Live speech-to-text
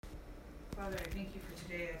Father, I thank you for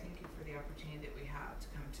today. I thank you for the opportunity that we have to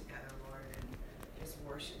come together, Lord, and just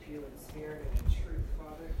worship you in spirit and in truth,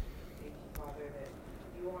 Father. Thank you, Father, that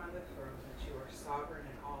you are on the throne, that you are sovereign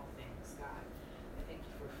in all things, God. I thank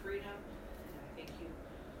you for freedom, and I thank you,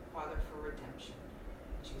 Father, for redemption.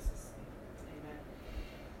 In Jesus' name, amen.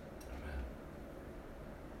 Amen.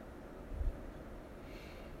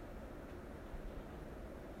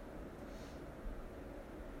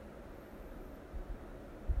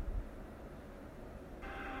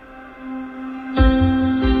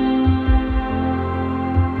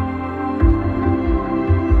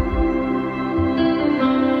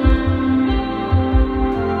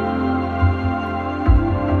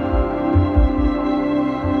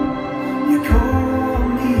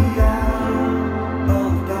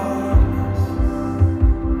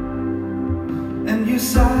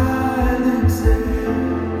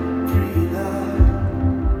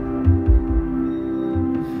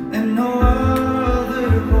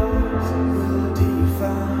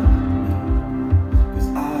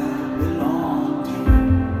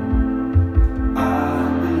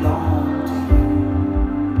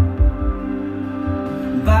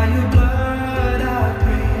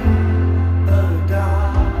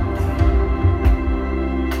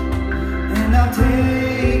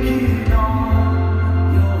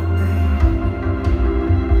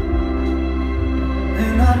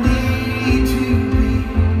 And I need to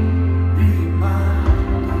be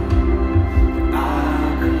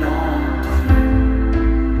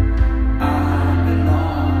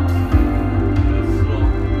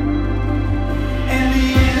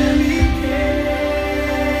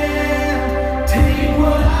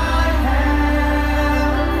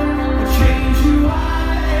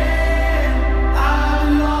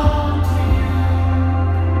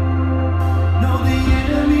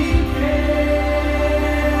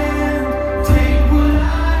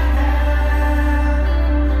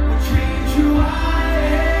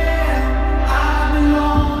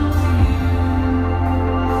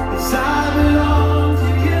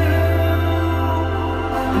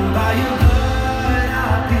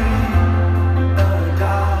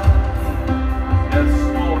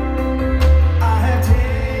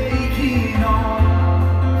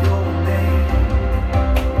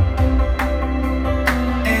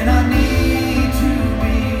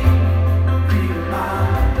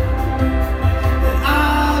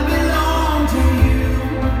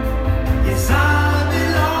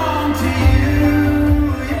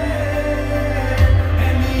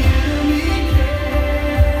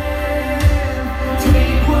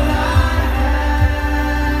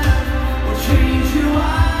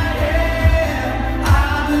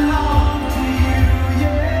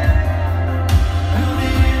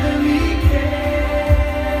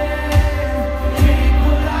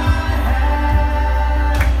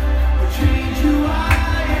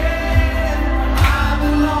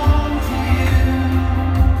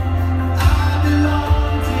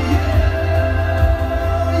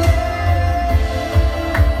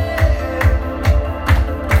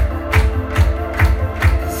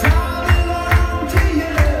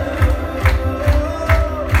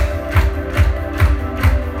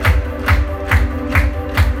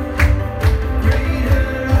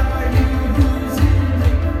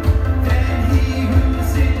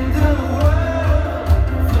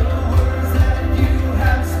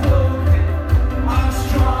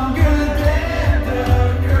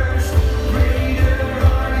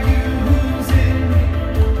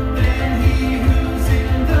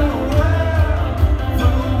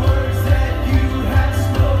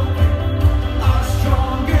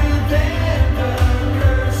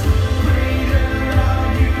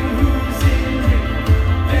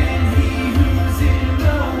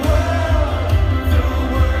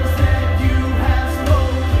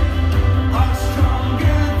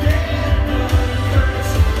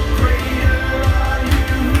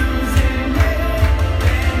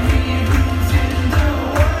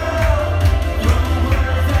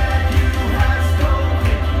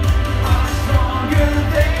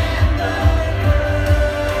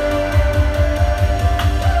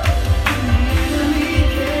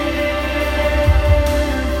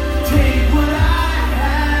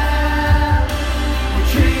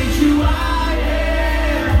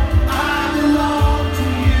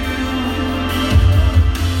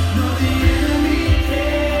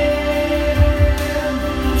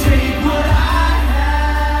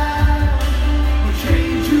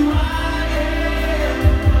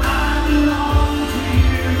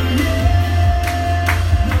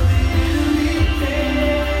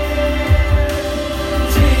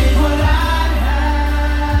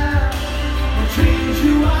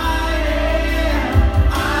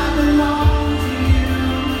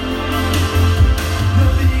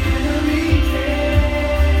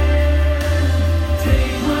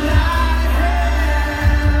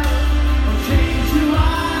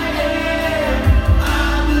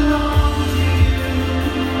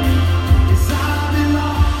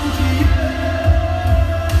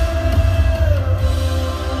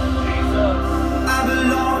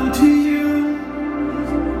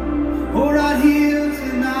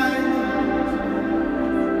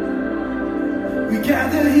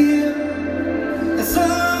gather here as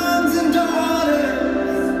sons and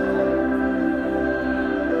daughters.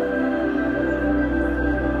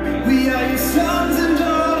 We are your sons and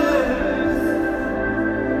daughters.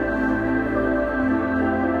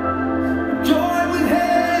 Join with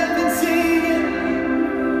heaven singing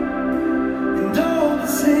and all the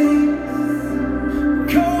saints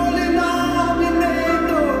calling on your name,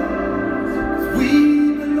 Lord, 'cause we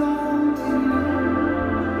belong to you.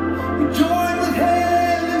 We join with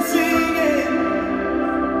heaven singing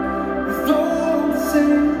with all the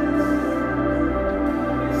saints.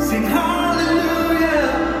 Sing hallelujah,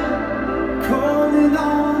 calling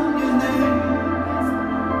on your name.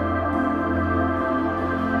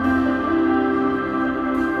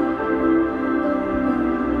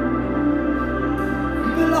 We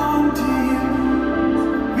belong to you.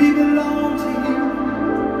 We belong to you.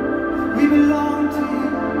 We belong to you.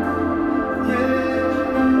 Yeah.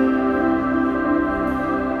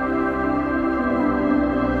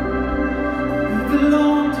 We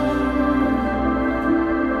belong to you.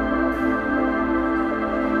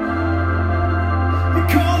 You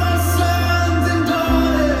call us sons and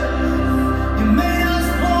daughters. You made us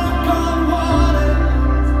walk on water.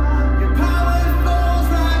 Your power flows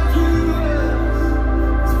right through us.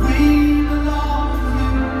 'Cause we belong to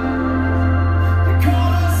you. You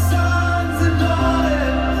call us sons and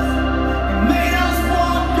daughters. You made us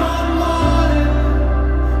walk on water.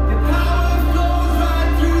 Your power flows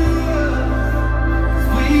right through us. 'Cause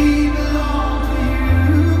we belong to you.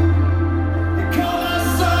 You call us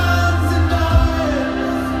sons and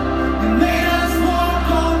daughters. You made us walk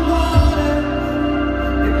on water.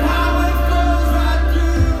 Your power flows right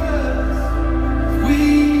through us. 'Cause we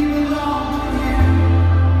belong to you.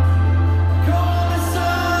 Call us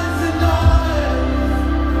sons and daughters.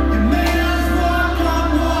 You made us walk on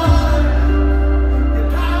water. Your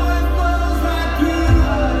power flows right through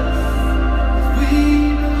us. 'Cause we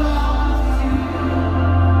belong to you.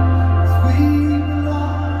 'Cause we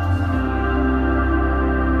belong to you.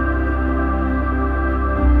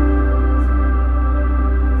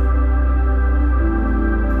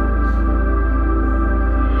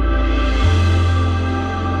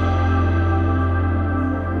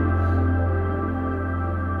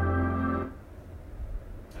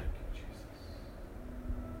 Thank you, Jesus.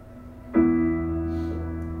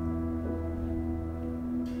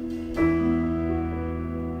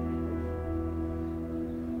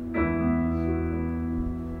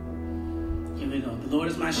 Here we go. The Lord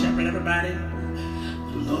is my shepherd, everybody.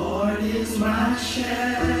 The Lord is my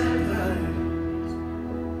shepherd.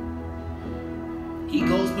 He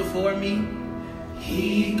goes before me.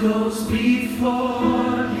 He goes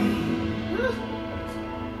before me.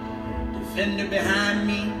 Defender behind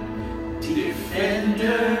me.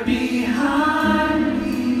 Defender behind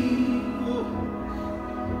me.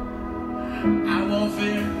 I won't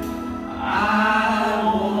fear. I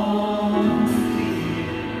won't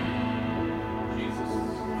fear. Jesus.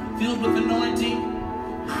 Filled with anointing.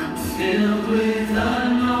 I'm filled with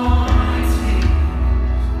anointing.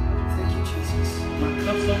 Thank you, Jesus. My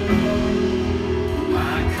cup's overflowing.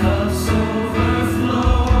 My cup's overflowing.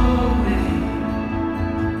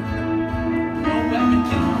 No weapon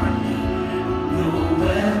can harm me. No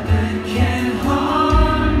weapon can harm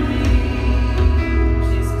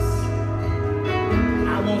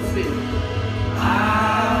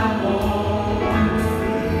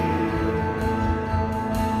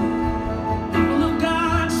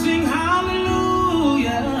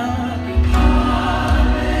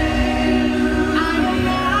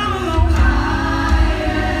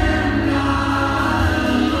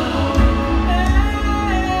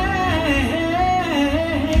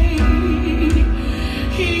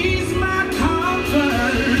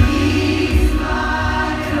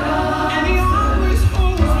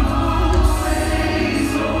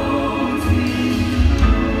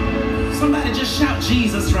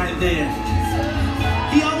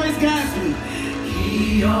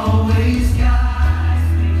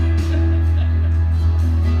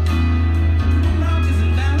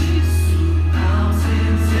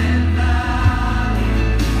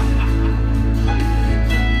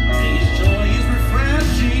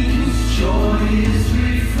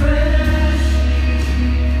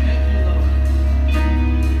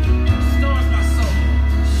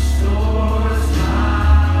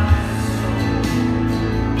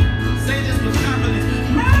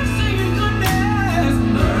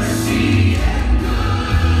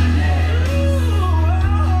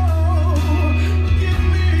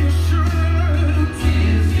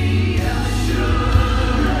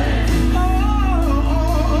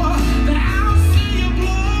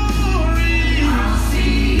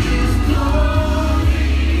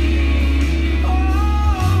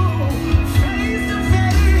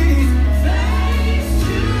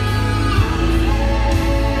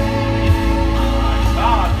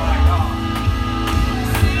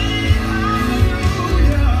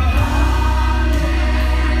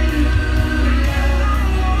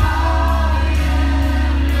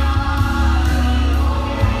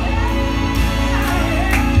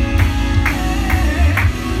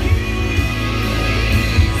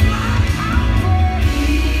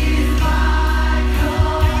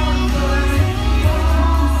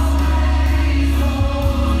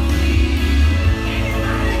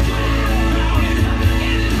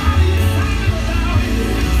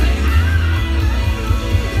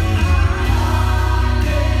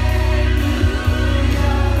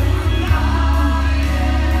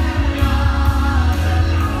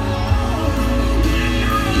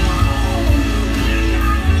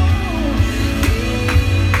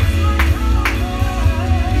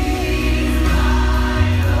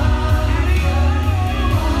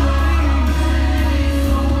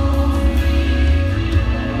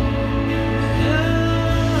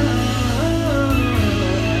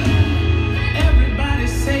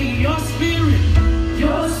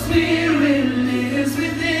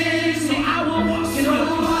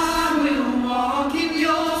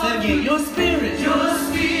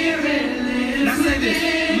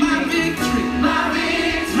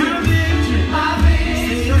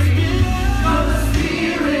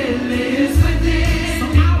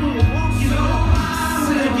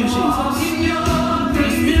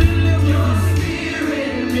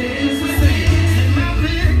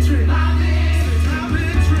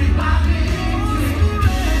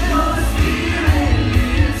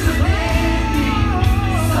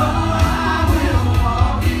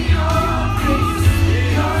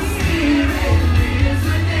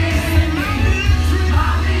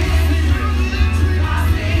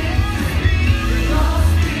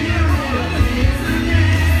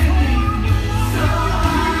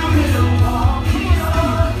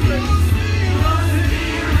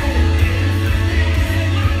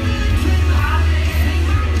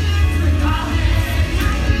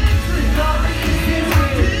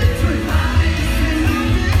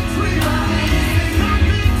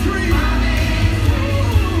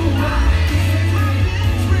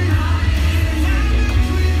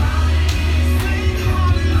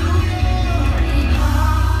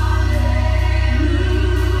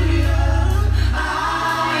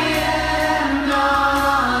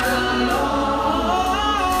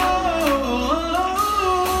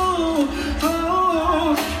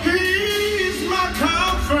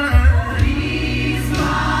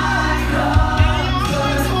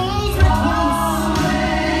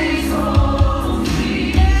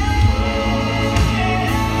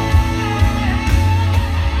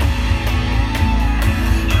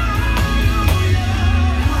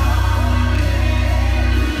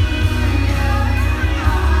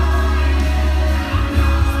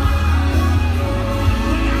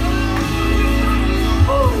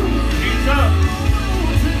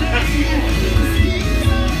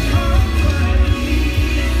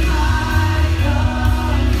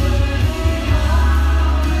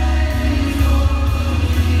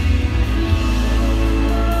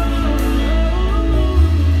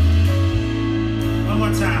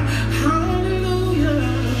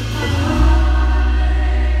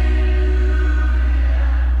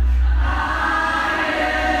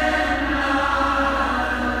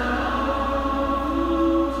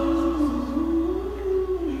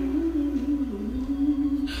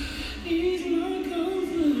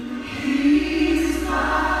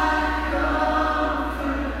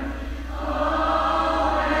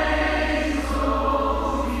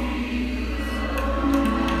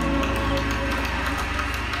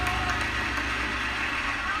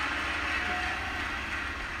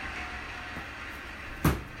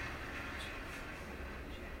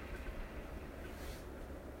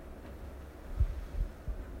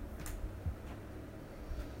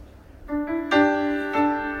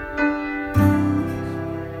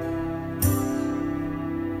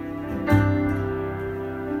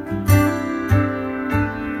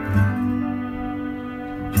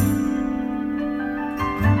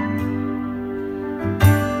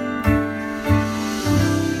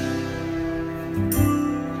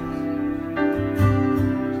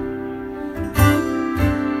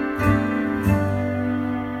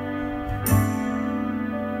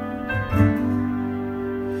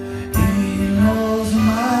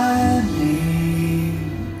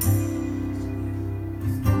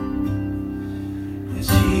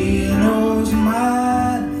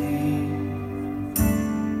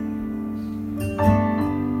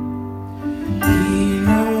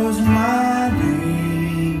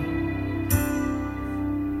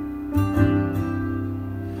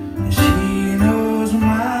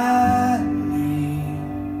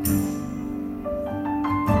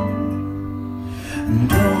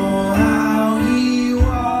know how he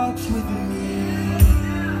walks with me,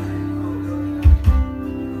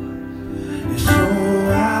 and so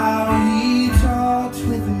how he talks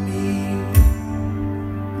with me,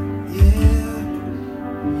 yeah,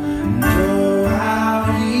 know how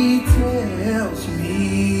he tells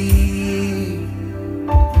me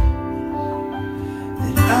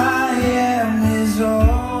that I am his own.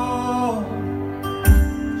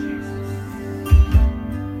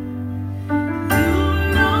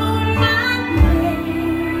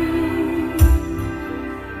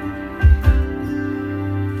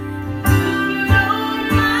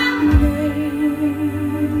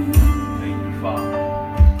 Thank you, Father.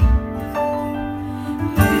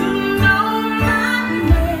 You know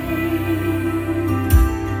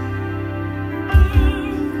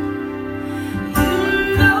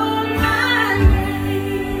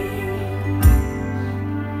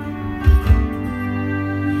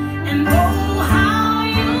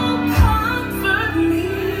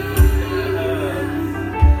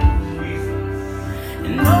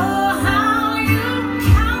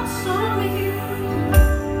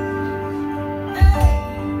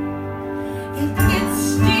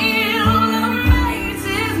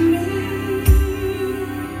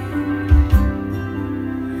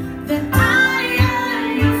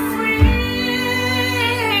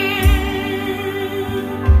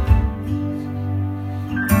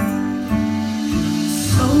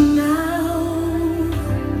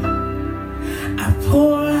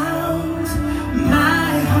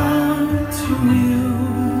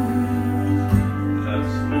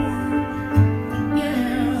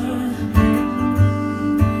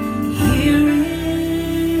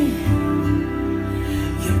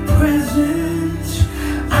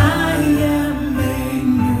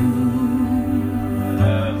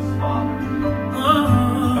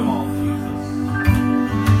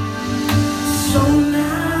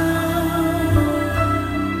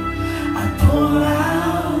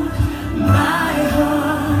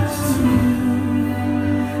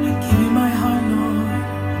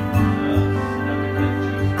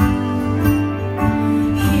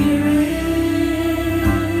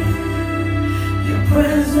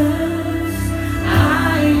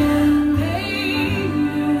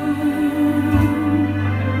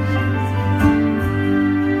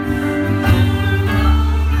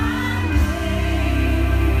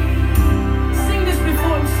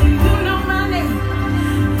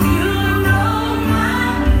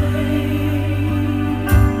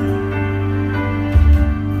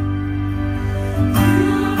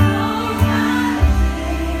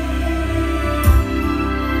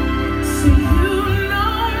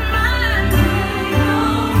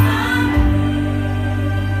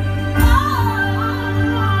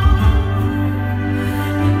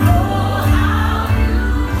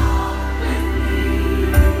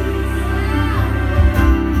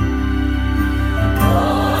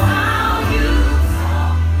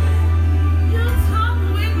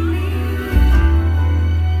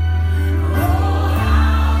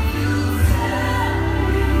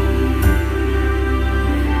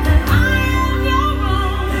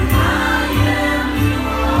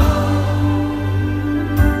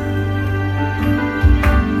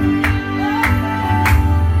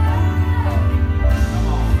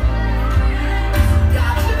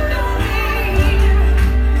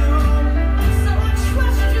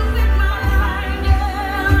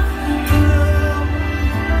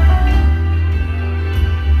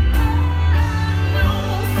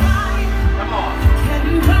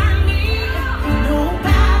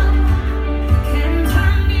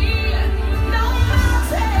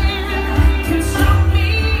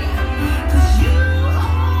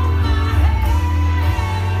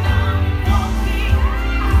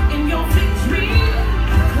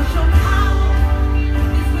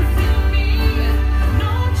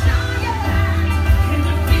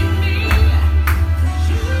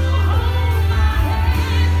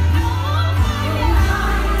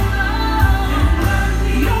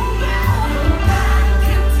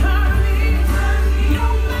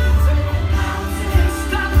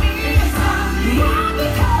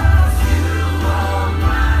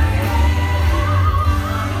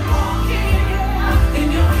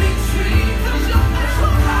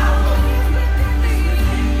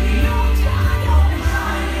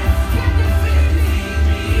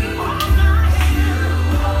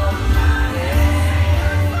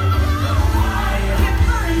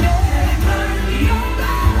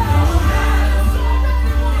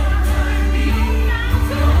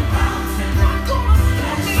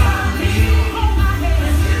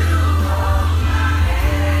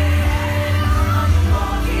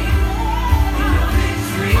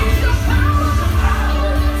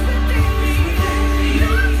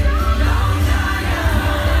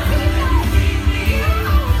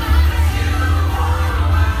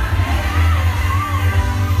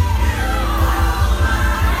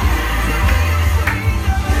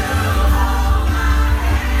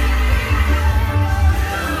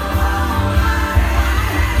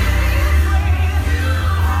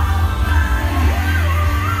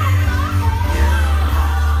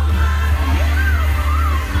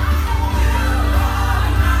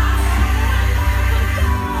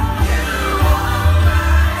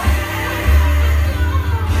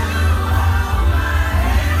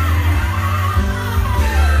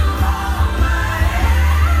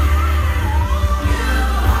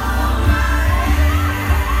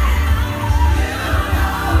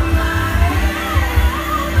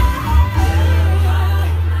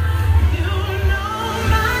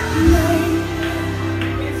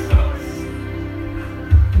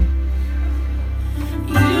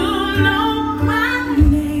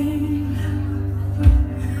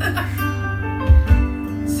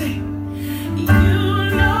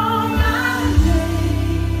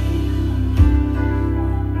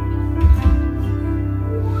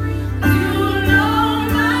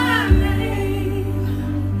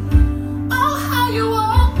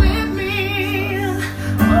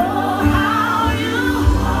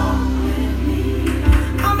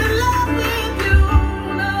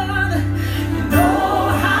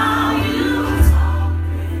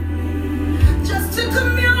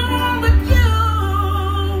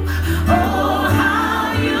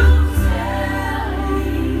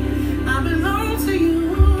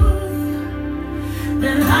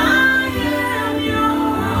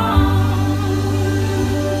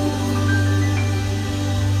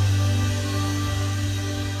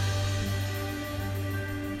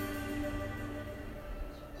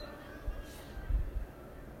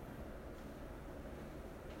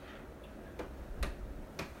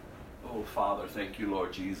Oh, Father, thank you,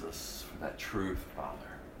 Lord Jesus, for that truth, Father.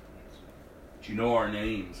 That you know our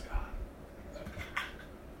names, God. That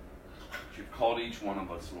you've called each one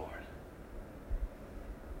of us, Lord,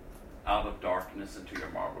 out of darkness into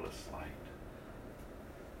your marvelous light.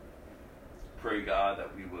 Pray, God,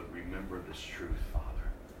 that we would remember this truth, Father.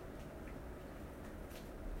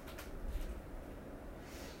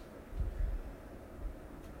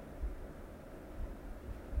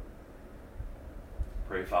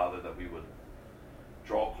 Pray, Father, that we would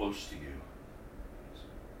draw close to you,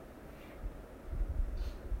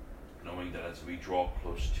 knowing that as we draw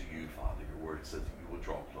close to you, Father, your word says that you will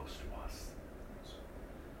draw close to us.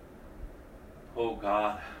 Oh,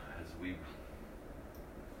 God, as we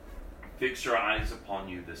fix our eyes upon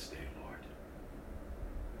you this day, Lord,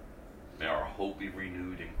 may our hope be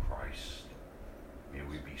renewed in Christ. May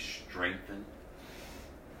we be strengthened.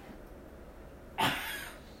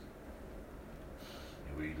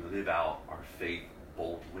 We live out our faith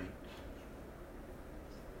boldly.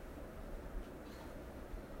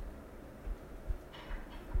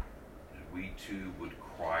 And we too would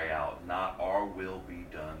cry out, not our will be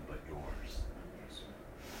done, but yours.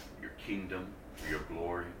 Your kingdom, your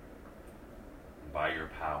glory, and by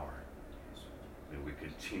your power, may we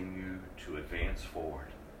continue to advance forward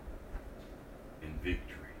in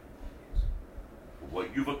victory for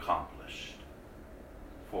what you've accomplished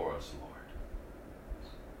for us, Lord.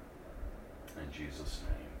 In Jesus'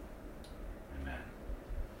 name, amen.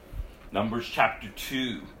 Numbers chapter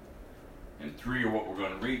 2 and 3 are what we're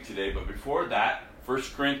going to read today. But before that, 1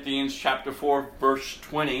 Corinthians chapter 4, verse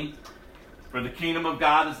 20. For the kingdom of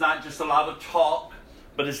God is not just a lot of talk,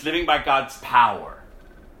 but it's living by God's power.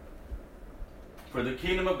 For the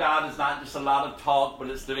kingdom of God is not just a lot of talk, but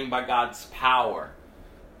it's living by God's power.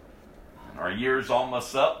 And our year is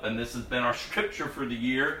almost up, and this has been our scripture for the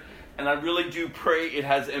year. And I really do pray it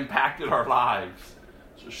has impacted our lives.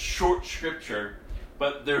 It's a short scripture,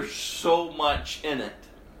 but there's so much in it.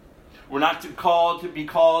 We're not called to be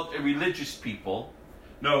called a religious people.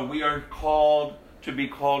 No, we are called to be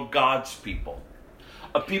called God's people.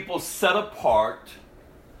 A people set apart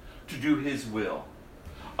to do His will.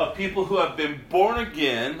 A people who have been born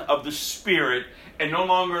again of the Spirit and no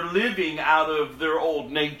longer living out of their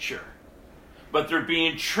old nature, but they're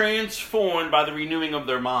being transformed by the renewing of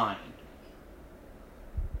their mind.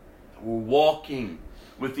 We're walking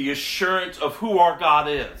with the assurance of who our God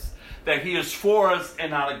is, that He is for us and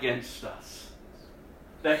not against us,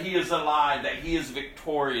 that He is alive, that He is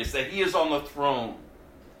victorious, that He is on the throne,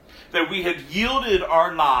 that we have yielded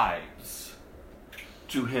our lives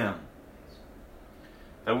to Him,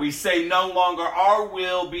 that we say no longer our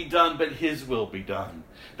will be done, but His will be done,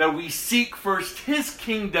 that we seek first His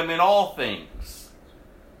kingdom in all things,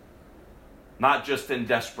 not just in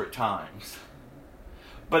desperate times.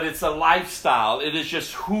 But it's a lifestyle. It is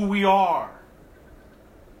just who we are.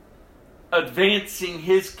 Advancing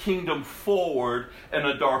His kingdom forward in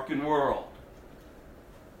a darkened world.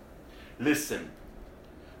 Listen,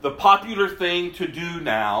 the popular thing to do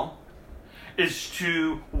now is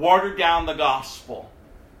to water down the gospel.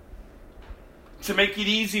 To make it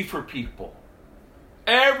easy for people.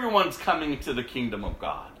 Everyone's coming into the kingdom of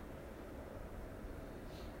God.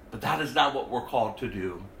 But that is not what we're called to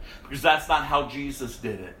do. Because that's not how Jesus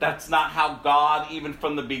did it. That's not how God, even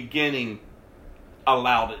from the beginning,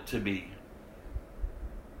 allowed it to be.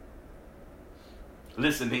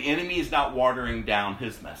 Listen, the enemy is not watering down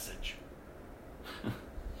His message.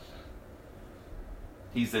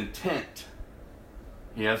 He's intent.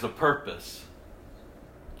 He has a purpose.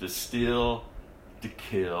 To steal, to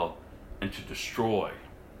kill, and to destroy.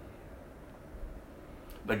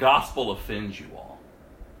 The gospel offends you all.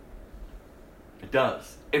 It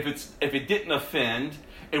does. If it didn't offend,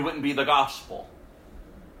 it wouldn't be the gospel.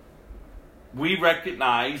 We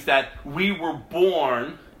recognize that we were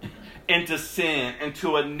born into sin,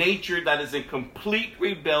 into a nature that is in complete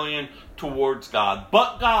rebellion towards God.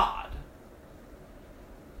 But God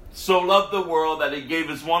so loved the world that He gave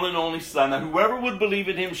His one and only Son, that whoever would believe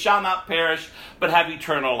in Him shall not perish, but have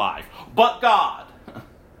eternal life. But God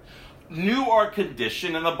knew our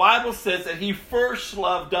condition, and the Bible says that He first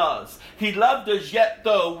loved us. He loved us yet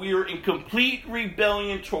though we were in complete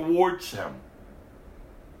rebellion towards Him.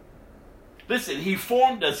 Listen, He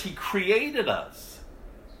formed us. He created us.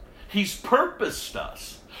 He's purposed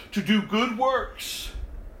us to do good works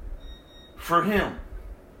for Him.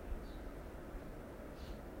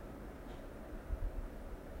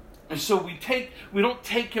 And so we don't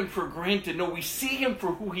take Him for granted. No, we see Him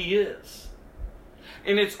for who He is.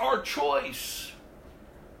 And it's our choice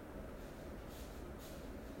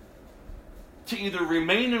to either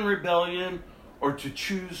remain in rebellion or to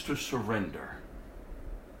choose to surrender.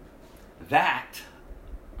 That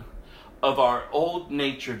of our old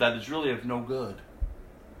nature that is really of no good.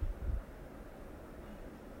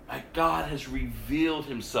 Like God has revealed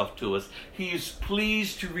himself to us. He is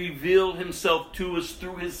pleased to reveal himself to us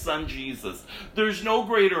through his Son Jesus. There's no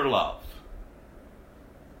greater love.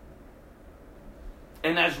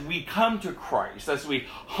 And as we come to Christ, as we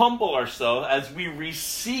humble ourselves, as we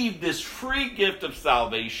receive this free gift of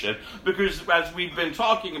salvation, because as we've been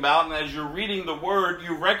talking about, and as you're reading the Word,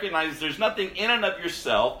 you recognize there's nothing in and of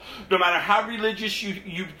yourself, no matter how religious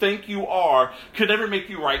you think you are, could ever make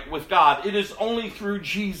you right with God. It is only through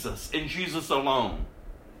Jesus and Jesus alone.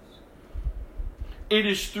 It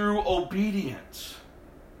is through obedience.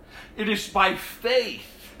 It is by faith.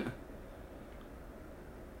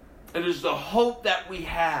 It is the hope that we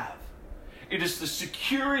have. It is the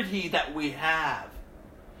security that we have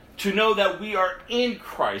to know that we are in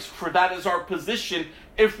Christ, for that is our position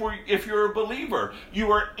if you're a believer.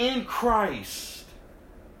 You are in Christ,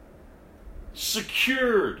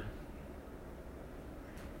 secured,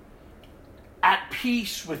 at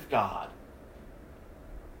peace with God.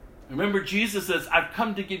 Remember, Jesus says, I've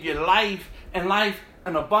come to give you life and life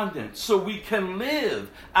in abundance, so we can live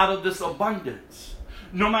out of this abundance.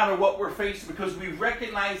 No matter what we're facing, because we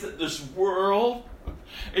recognize that this world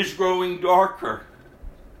is growing darker.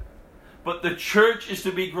 But the church is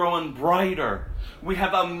to be growing brighter. We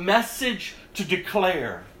have a message to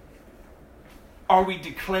declare. Are we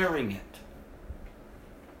declaring it?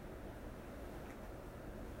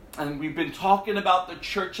 And we've been talking about the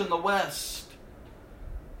church in the West,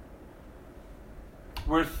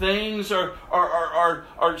 where things are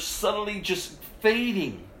subtly just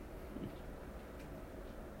fading.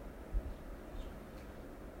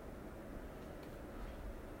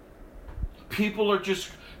 People are just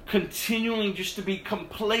continuing just to be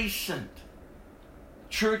complacent.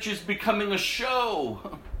 Church is becoming a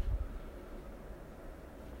show.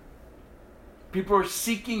 People are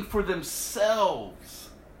seeking for themselves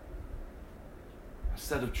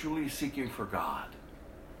instead of truly seeking for God.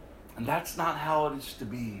 And that's not how it is to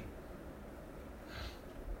be.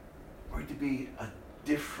 We're to be a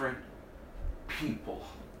different people.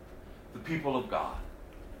 The people of God.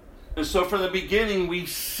 And so from the beginning we've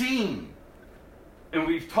seen, and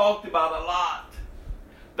we've talked about a lot,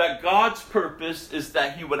 that God's purpose is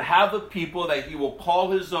that he would have a people that he will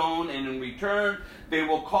call his own, and in return, they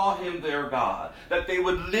will call him their God. That they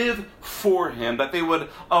would live for him, that they would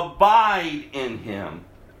abide in him.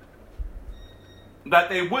 That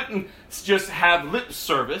they wouldn't just have lip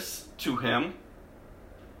service to him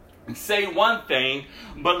and say one thing,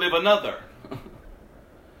 but live another.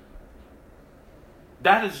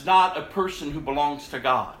 That is not a person who belongs to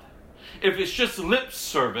God. If it's just lip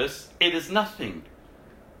service, it is nothing.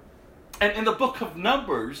 And in the book of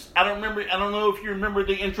Numbers, I don't know if you remember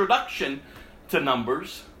the introduction to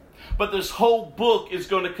Numbers, but this whole book is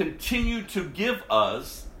going to continue to give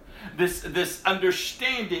us this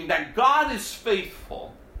understanding that God is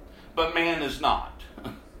faithful, but man is not.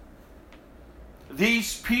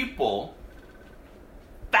 These people,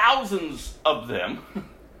 thousands of them,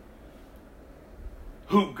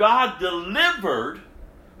 who God delivered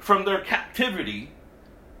from their captivity,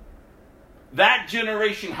 that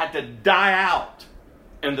generation had to die out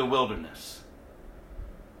in the wilderness.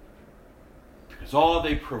 Because all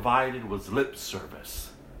they provided was lip service.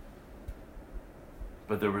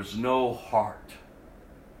 But there was no heart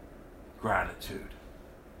gratitude.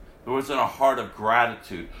 There wasn't a heart of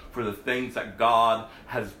gratitude for the things that God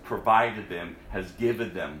has provided them, has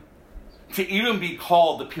given them, to even be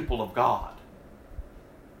called the people of God.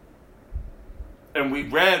 And we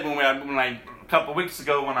read a couple of weeks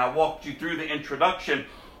ago when I walked you through the introduction,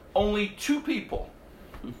 only two people,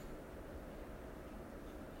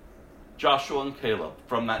 Joshua and Caleb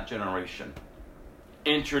from that generation,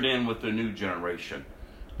 entered in with the new generation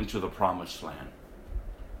into the promised land.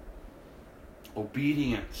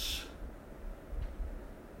 Obedience.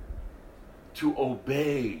 To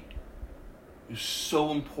obey is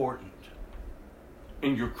so important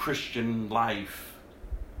in your Christian life.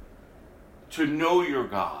 To know your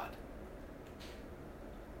God,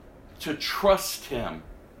 to trust him,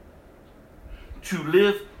 to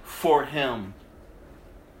live for him.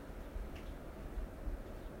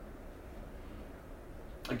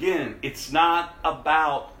 Again, it's not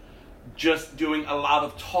about just doing a lot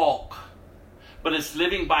of talk, but it's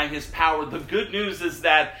living by his power. The good news is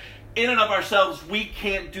that in and of ourselves, we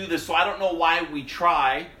can't do this, so I don't know why we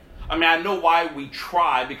try. I know why we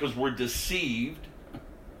try, because we're deceived.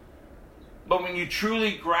 But when you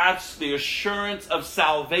truly grasp the assurance of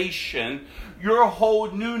salvation, your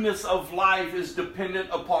whole newness of life is dependent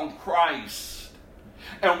upon Christ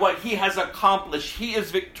and what he has accomplished. He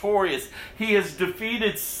is victorious. He has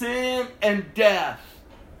defeated sin and death,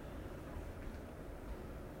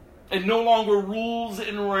 and no longer rules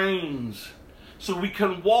and reigns. So we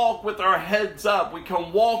can walk with our heads up. We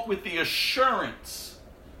can walk with the assurance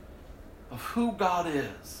of who God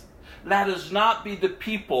is. Let us not be the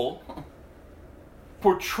people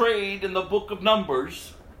portrayed in the book of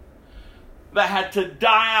Numbers that had to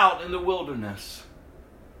die out in the wilderness.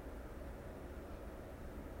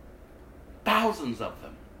 Thousands of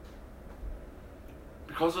them.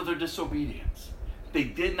 Because of their disobedience. They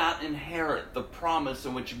did not inherit the promise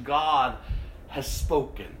in which God has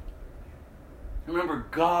spoken. Remember,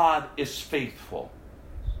 God is faithful.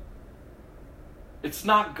 It's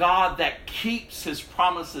not God that keeps his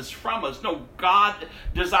promises from us. No, God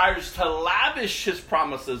desires to lavish his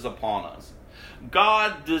promises upon us.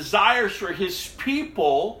 God desires for his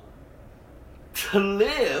people to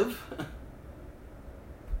live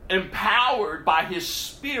empowered by his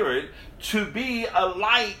Spirit to be a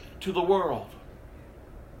light to the world.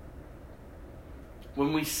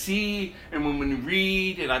 When we see and when we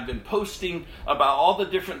read, and I've been posting about all the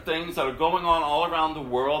different things that are going on all around the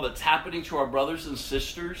world that's happening to our brothers and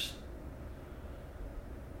sisters,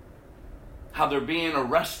 how they're being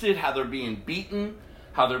arrested, how they're being beaten,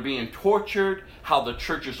 how they're being tortured, how the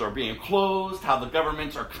churches are being closed, how the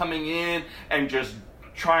governments are coming in and just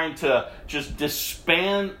trying to just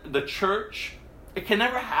disband the church. It can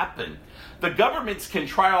never happen. The governments can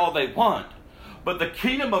try all they want, but the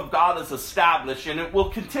kingdom of God is established and it will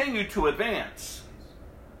continue to advance.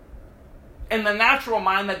 In the natural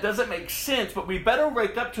mind, that doesn't make sense, but we better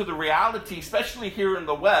wake up to the reality, especially here in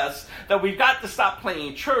the West, that we've got to stop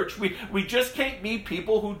playing church. We just can't be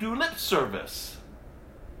people who do lip service.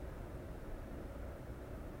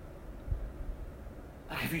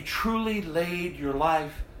 Like, have you truly laid your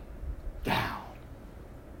life down?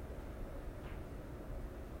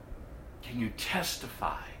 Can you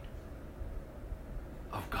testify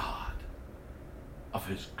of God, of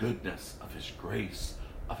his goodness, of his grace,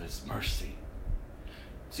 of his mercy?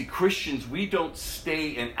 See, Christians, we don't stay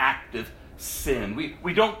in active sin.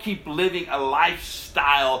 We don't keep living a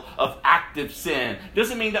lifestyle of active sin.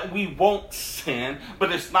 Doesn't mean that we won't sin,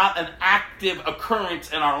 but it's not an active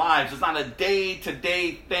occurrence in our lives. It's not a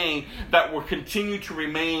day-to-day thing that will continue to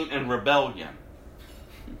remain in rebellion.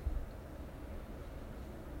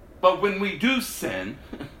 But when we do sin,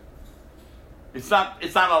 it's not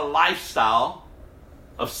a lifestyle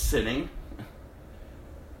of sinning.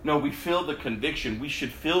 No, we feel the conviction. We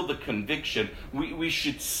should feel the conviction. We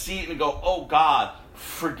should see it and go, oh God,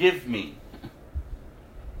 forgive me.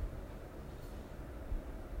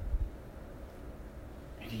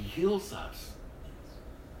 And he heals us.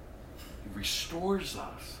 He restores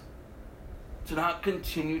us to not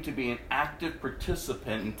continue to be an active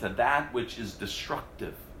participant into that which is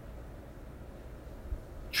destructive.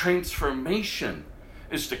 Transformation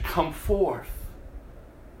is to come forth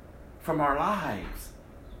from our lives.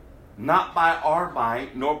 Not by our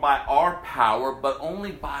might, nor by our power, but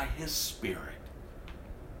only by his Spirit.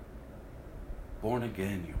 Born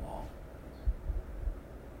again, you all.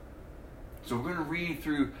 So we're going to read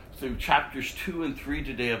through chapters 2 and 3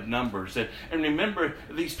 today of Numbers. And remember,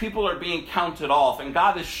 these people are being counted off, and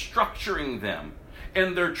God is structuring them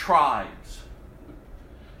in their tribes.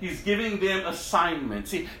 He's giving them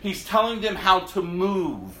assignments. He's telling them how to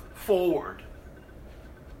move forward.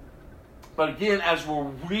 But again, as we're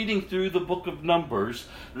reading through the book of Numbers,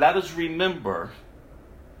 let us remember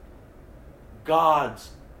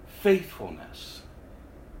God's faithfulness.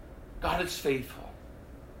 God is faithful.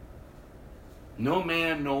 No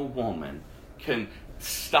man, no woman can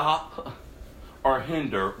stop or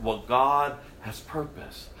hinder what God has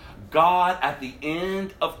purposed. God, at the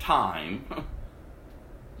end of time,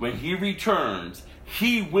 when he returns,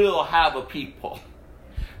 he will have a people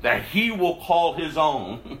that he will call his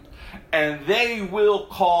own, and they will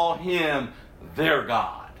call him their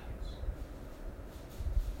God.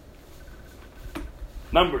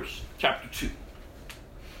 Numbers chapter 2.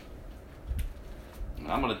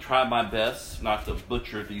 I'm going to try my best not to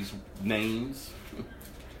butcher these names.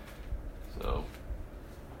 So,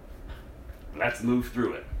 let's move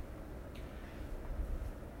through it.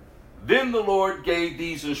 Then the Lord gave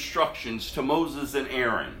these instructions to Moses and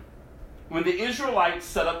Aaron. When the Israelites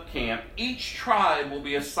set up camp, each tribe will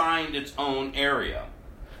be assigned its own area.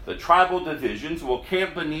 The tribal divisions will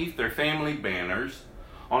camp beneath their family banners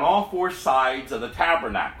on all four sides of the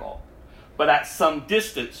tabernacle, but at some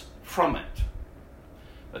distance from it.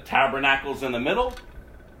 The tabernacle's in the middle,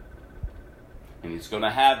 and he's going to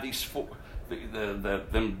have these four,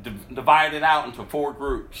 them divided out into four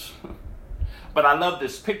groups. But I love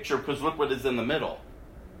this picture because look what is in the middle.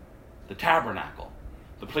 The tabernacle,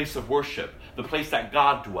 the place of worship, the place that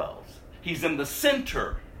God dwells. He's in the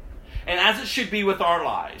center. And as it should be with our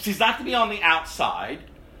lives. He's not to be on the outside.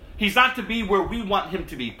 He's not to be where we want him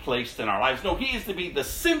to be placed in our lives. No, he is to be the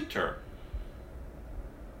center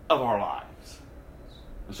of our lives.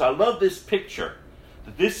 And so I love this picture.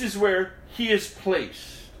 That this is where he is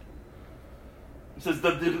placed. It says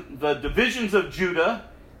the divisions of Judah,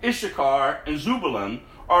 Issachar, and Zebulun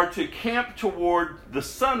are to camp toward the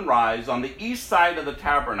sunrise on the east side of the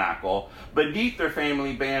tabernacle beneath their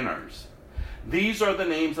family banners. These are the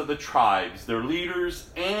names of the tribes, their leaders,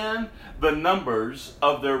 and the numbers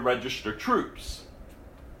of their registered troops.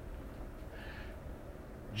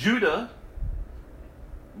 Judah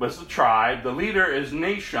was the tribe. The leader is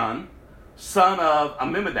Nahshon, son of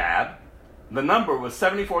Amminadab. The number was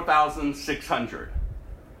 74,600.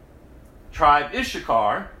 Tribe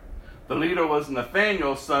Issachar, the leader was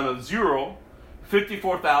Nathaniel, son of Zerah,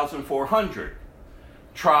 54,400.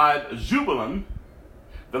 Tribe Zebulun,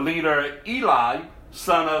 the leader Eli,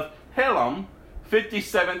 son of Helem,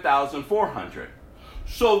 57,400.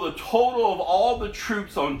 So the total of all the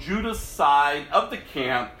troops on Judah's side of the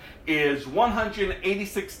camp is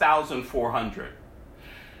 186,400.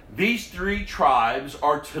 These three tribes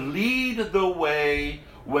are to lead the way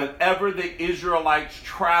whenever the Israelites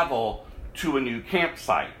travel to a new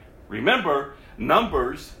campsite. Remember,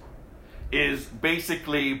 Numbers is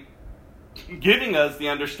basically giving us the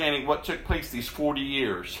understanding what took place these 40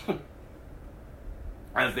 years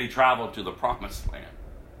as they traveled to the promised land.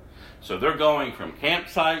 So they're going from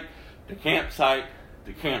campsite to campsite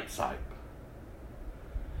to campsite.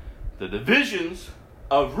 The divisions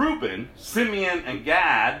of Reuben, Simeon, and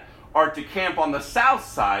Gad are to camp on the south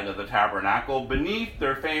side of the tabernacle beneath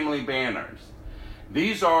their family banners.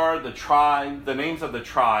 These are the names of the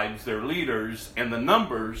tribes, their leaders, and the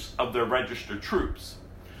numbers of their registered troops.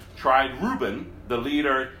 Tribe Reuben, the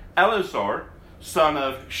leader Eleazar, son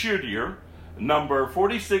of Shedeur, number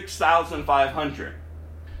 46,500.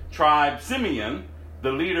 Tribe Simeon,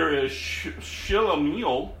 the leader is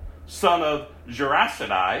Shelomiel, son of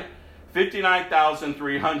Jehoshaphat,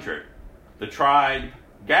 59,300. The tribe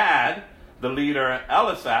Gad, the leader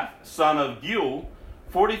Elisaph, son of Deuel,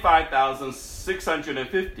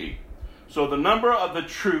 45,650. So the number of the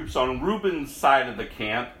troops on Reuben's side of the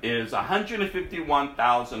camp is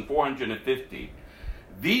 151,450.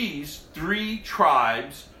 These three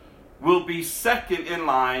tribes will be second in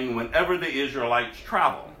line whenever the Israelites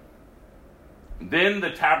travel. Then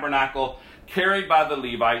the tabernacle carried by the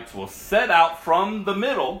Levites will set out from the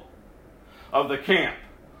middle of the camp.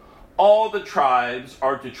 All the tribes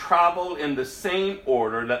are to travel in the same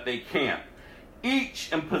order that they camp,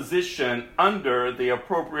 each in position under the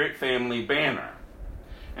appropriate family banner.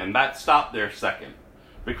 And that stopped there second,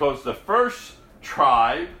 because the first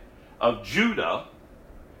tribe of Judah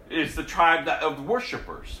is the tribe of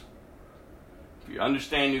worshipers. If you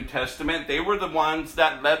understand New Testament, they were the ones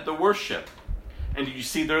that led the worship. And you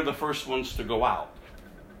see they're the first ones to go out.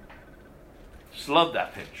 Just love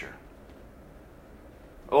that picture.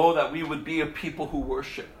 Oh, that we would be a people who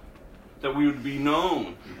worship. That we would be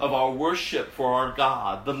known of our worship for our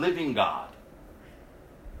God, the living God.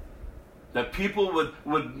 That people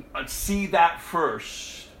would see that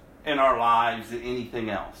first in our lives than anything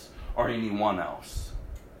else or anyone else.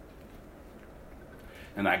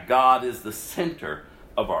 And that God is the center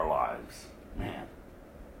of our lives. Man.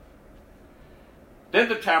 Then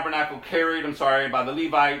the tabernacle carried, by the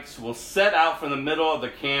Levites will set out from the middle of the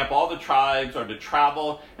camp. All the tribes are to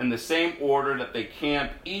travel in the same order that they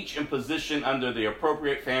camp, each in position under the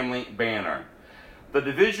appropriate family banner. The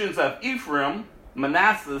divisions of Ephraim,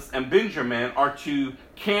 Manasseh, and Benjamin are to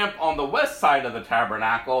camp on the west side of the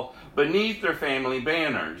tabernacle beneath their family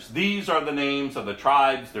banners. These are the names of the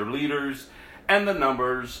tribes, their leaders, and the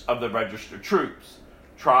numbers of the registered troops.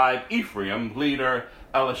 Tribe Ephraim, leader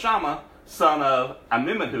Elishama, son of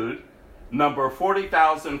Amminadab, number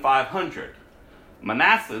 40,500.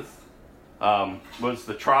 Manasseh was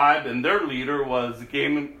the tribe, and their leader was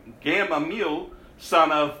Gamaliel,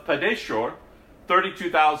 son of Pedashur,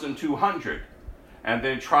 32,200. And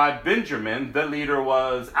then tribe Benjamin, the leader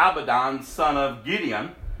was Abidan, son of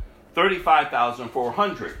Gideon,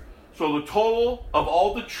 35,400. So the total of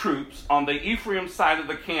all the troops on the Ephraim side of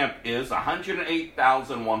the camp is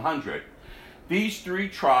 108,100. These three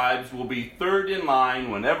tribes will be third in line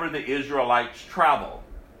whenever the Israelites travel.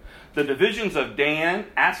 The divisions of Dan,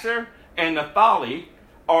 Asher, and Naphtali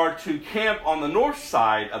are to camp on the north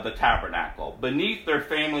side of the tabernacle, beneath their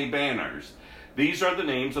family banners. These are the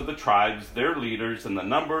names of the tribes, their leaders, and the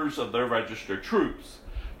numbers of their registered troops.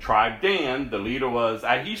 Tribe Dan, the leader was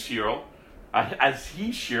Ahishir,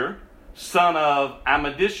 son of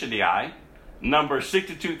Ammishaddai, number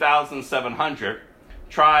 62,700.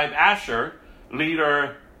 Tribe Asher,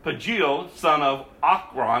 leader Pagiel, son of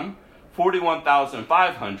Akron,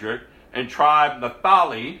 41,500. And tribe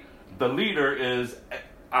Naphtali, the leader is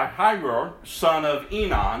Ahira, son of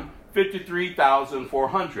Enan,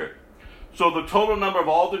 53,400. So the total number of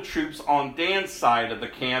all the troops on Dan's side of the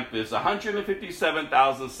camp is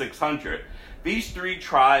 157,600. These three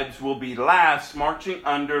tribes will be last marching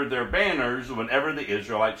under their banners whenever the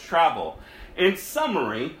Israelites travel. In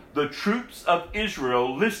summary, the troops of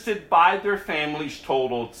Israel listed by their families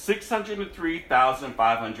totaled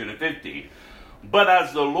 603,550. But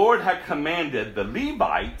as the Lord had commanded, the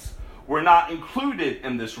Levites were not included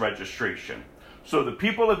in this registration. So the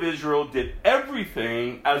people of Israel did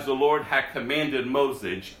everything as the Lord had commanded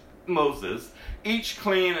Moses. Each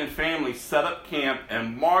clan and family set up camp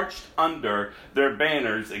and marched under their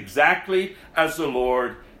banners exactly as the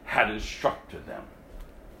Lord had instructed them.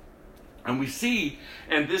 And we see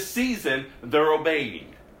in this season they're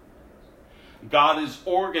obeying. God is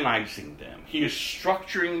organizing them. He is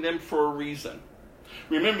structuring them for a reason.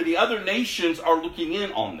 Remember, the other nations are looking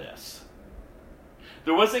in on this.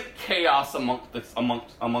 There wasn't chaos among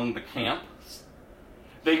the camps.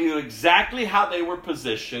 They knew exactly how they were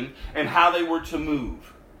positioned and how they were to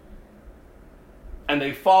move. And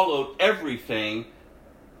they followed everything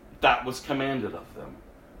that was commanded of them.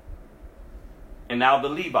 And now the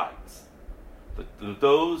Levites,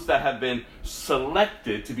 those that have been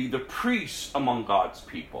selected to be the priests among God's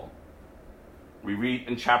people. We read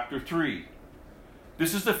in chapter 3.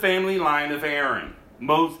 This is the family line of Aaron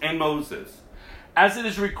and Moses. As it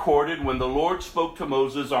is recorded when the Lord spoke to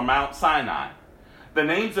Moses on Mount Sinai, the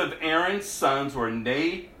names of Aaron's sons were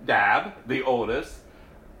Nadab, the oldest,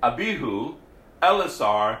 Abihu,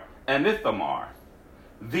 Eleazar, and Ithamar.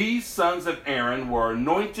 These sons of Aaron were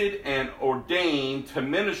anointed and ordained to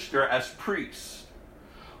minister as priests.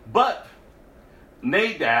 But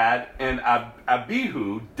Nadab and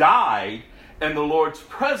Abihu died in the Lord's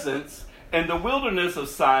presence in the wilderness of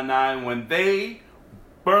Sinai when they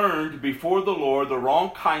burned before the Lord the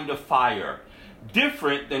wrong kind of fire,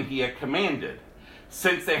 different than he had commanded.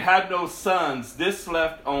 Since they had no sons, this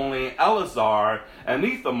left only Eleazar and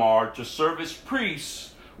Ithamar to serve as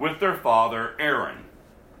priests with their father Aaron.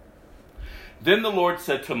 Then the Lord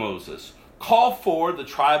said to Moses, "Call forward the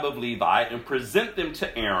tribe of Levi and present them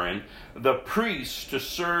to Aaron, the priest, to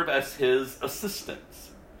serve as his assistants.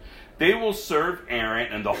 They will serve Aaron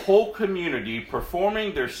and the whole community,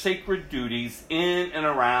 performing their sacred duties in and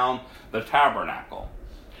around the tabernacle.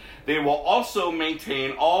 They will also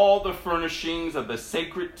maintain all the furnishings of the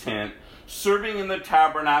sacred tent, serving in the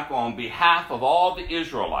tabernacle on behalf of all the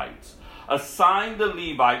Israelites. Assign the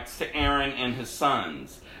Levites to Aaron and his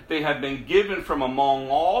sons. They have been given from among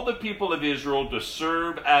all the people of Israel to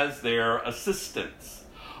serve as their assistants.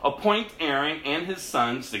 Appoint Aaron and his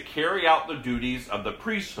sons to carry out the duties of the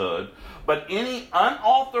priesthood, but any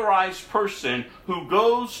unauthorized person who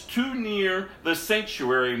goes too near the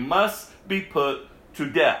sanctuary must be put to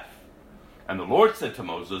death." And the Lord said to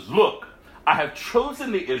Moses, "Look, I have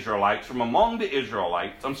chosen the Levites from among the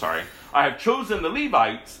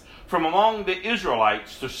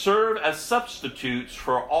Israelites to serve as substitutes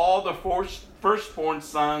for all the firstborn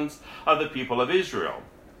sons of the people of Israel.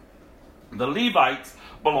 The Levites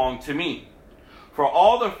belong to me, for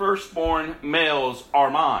all the firstborn males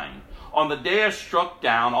are mine. On the day I struck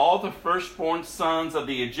down all the firstborn sons of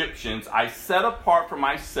the Egyptians, I set apart for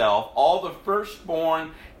myself all the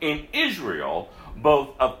firstborn in Israel,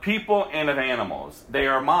 both of people and of animals. They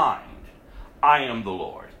are mine. I am the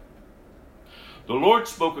Lord." The Lord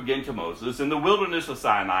spoke again to Moses in the wilderness of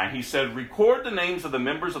Sinai. He said, "Record the names of the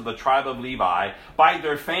members of the tribe of Levi by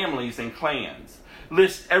their families and clans.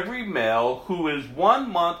 List every male who is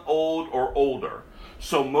 1 month old or older."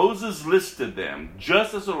 So Moses listed them,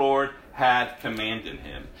 just as the Lord had commanded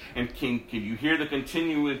him. And can you hear the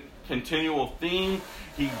continual theme?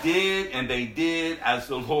 He did, and they did as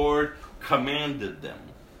the Lord commanded them.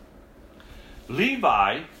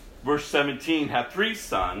 Levi, verse 17, had 3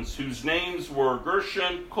 sons whose names were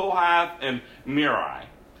Gershon, Kohath, and Merari.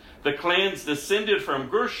 The clans descended from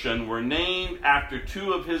Gershon were named after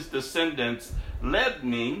 2 of his descendants,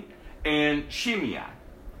 Libni and Shimei.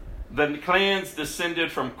 The clans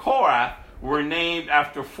descended from Kohath were named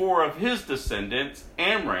after 4 of his descendants,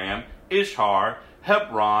 Amram, Ishhar,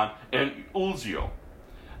 Hebron, and Uzziel.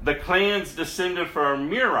 The clans descended from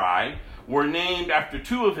Merari were named after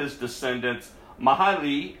two of his descendants,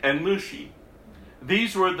 Mahali and Mushi.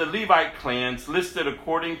 These were the Levite clans listed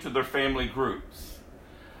according to their family groups.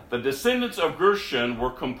 The descendants of Gershon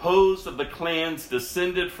were composed of the clans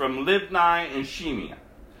descended from Libni and Shimei.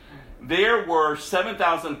 There were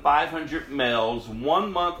 7,500 males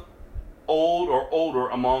 1 month old or older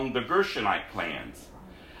among the Gershonite clans.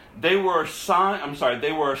 They were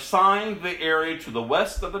assigned the area to the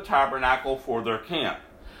west of the tabernacle for their camp.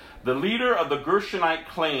 The leader of the Gershonite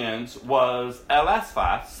clans was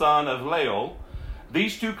Eliphaz, son of Lael.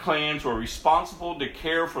 These two clans were responsible to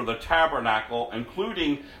care for the tabernacle,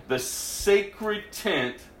 including the sacred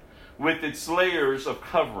tent with its layers of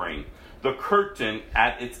covering, the curtain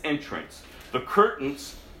at its entrance, the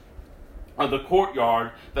curtains of the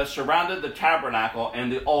courtyard that surrounded the tabernacle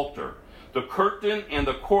and the altar, the curtain and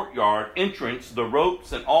the courtyard entrance, the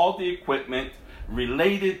ropes, and all the equipment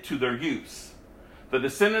related to their use. The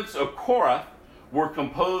descendants of Korah were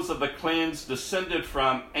composed of the clans descended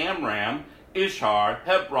from Amram, Ishhar,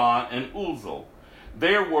 Hebron, and Uzal.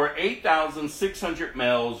 There were 8,600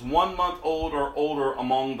 males 1 month old or older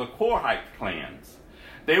among the Korahite clans.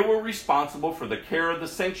 They were responsible for the care of the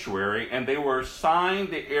sanctuary, and they were assigned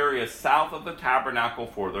the area south of the tabernacle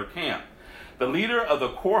for their camp. The leader of the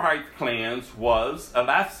Korahite clans was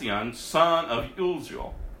Elasian, son of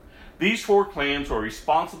Uziel. These four clans were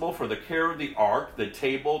responsible for the care of the ark, the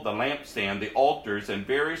table, the lampstand, the altars, and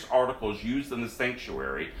various articles used in the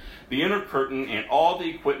sanctuary, the inner curtain, and all the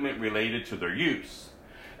equipment related to their use.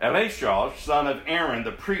 Eleazar, son of Aaron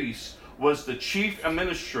the priest, was the chief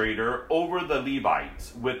administrator over the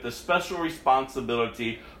Levites, with the special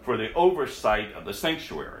responsibility for the oversight of the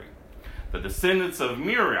sanctuary. The descendants of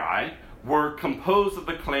Merari were composed of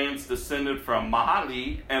the clans descended from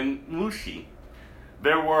Mahali and Mushi.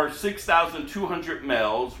 There were 6,200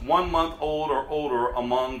 males 1 month old or older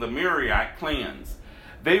among the Merari clans.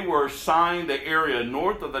 They were assigned the area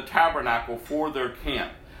north of the tabernacle for their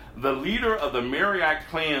camp. The leader of the Merari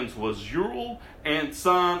clans was Uriel and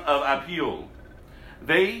son of Abiel.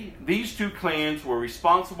 These two clans were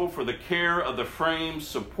responsible for the care of the frames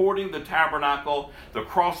supporting the tabernacle, the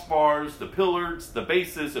crossbars, the pillars, the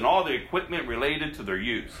bases, and all the equipment related to their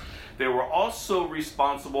use. They were also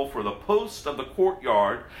responsible for the posts of the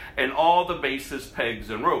courtyard and all the bases, pegs,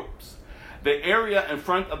 and ropes. The area in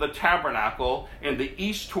front of the tabernacle in the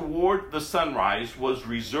east toward the sunrise was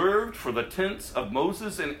reserved for the tents of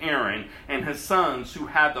Moses and Aaron and his sons, who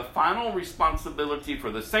had the final responsibility for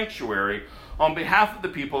the sanctuary on behalf of the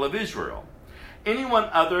people of Israel. Anyone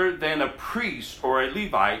other than a priest or a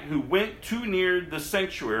Levite who went too near the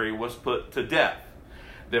sanctuary was put to death.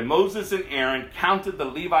 Then Moses and Aaron counted the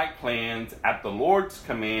Levite clans at the Lord's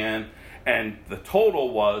command, and the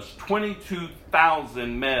total was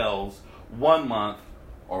 22,000 males 1 month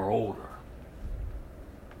or older.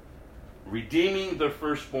 Redeeming the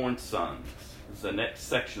firstborn sons is the next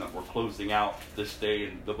section that we're closing out this day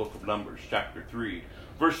in the book of Numbers, chapter 3,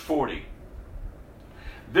 verse 40.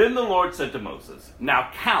 Then the Lord said to Moses,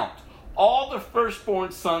 "Now count all the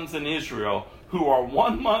firstborn sons in Israel who are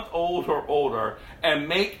 1 month old or older, and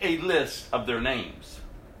make a list of their names.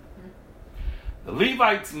 The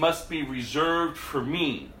Levites must be reserved for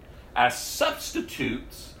me as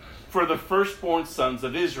substitutes for the firstborn sons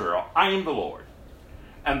of Israel. I am the Lord.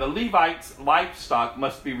 And the Levites' livestock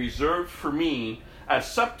must be reserved for me as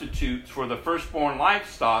substitutes for the firstborn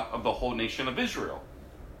livestock of the whole nation of Israel."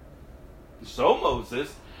 So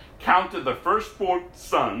Moses counted the firstborn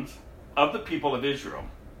sons of the people of Israel,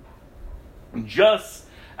 just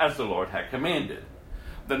as the Lord had commanded.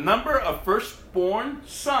 The number of firstborn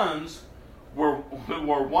sons who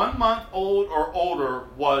were 1 month old or older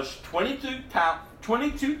was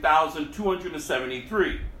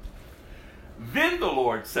 22,273. Then the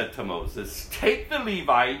Lord said to Moses, "Take the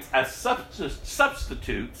Levites as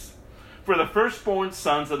substitutes for the firstborn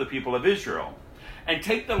sons of the people of Israel, and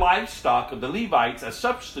take the livestock of the Levites as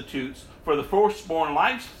substitutes for the firstborn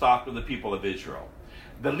livestock of the people of Israel.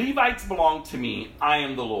 The Levites belong to me. I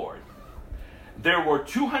am the Lord." There were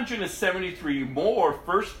 273 more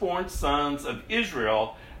firstborn sons of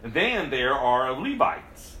Israel than there are of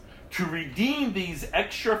Levites. To redeem these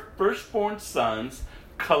extra firstborn sons,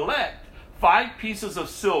 collect 5 pieces of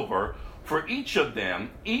silver for each of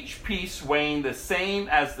them, each piece weighing the same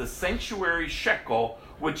as the sanctuary shekel,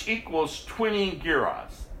 which equals 20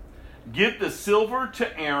 gerahs. Give the silver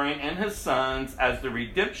to Aaron and his sons as the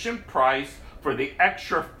redemption price for the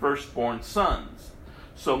extra firstborn sons.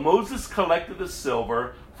 So Moses collected the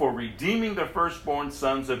silver for redeeming the firstborn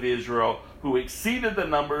sons of Israel, who exceeded the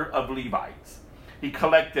number of Levites. he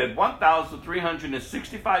collected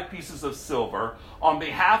 1,365 pieces of silver on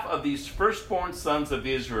behalf of these firstborn sons of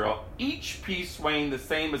Israel, each piece weighing the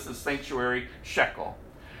same as the sanctuary shekel.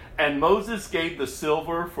 And Moses gave the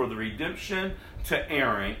silver for the redemption to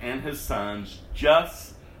Aaron and his sons,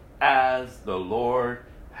 just as the Lord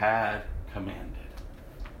had commanded.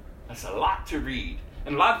 That's a lot to read.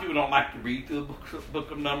 And a lot of people don't like to read through the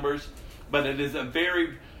book of Numbers, but it's a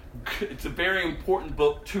very important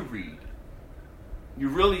book to read. You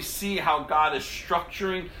really see how God is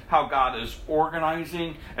structuring, how God is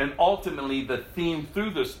organizing, and ultimately the theme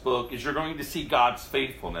through this book is you're going to see God's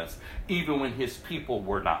faithfulness, even when his people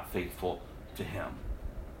were not faithful to him.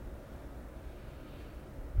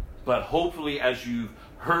 But hopefully, as you've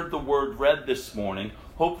heard the word read this morning,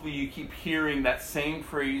 hopefully you keep hearing that same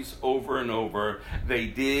phrase over and over. They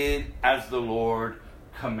did as the Lord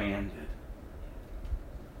commanded.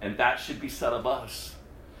 And that should be said of us.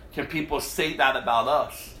 Can people say that about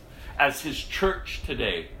us as his church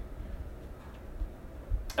today?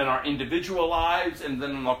 In our individual lives and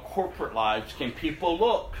then in our corporate lives, can people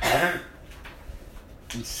look and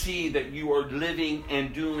see that you are living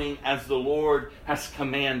and doing as the Lord has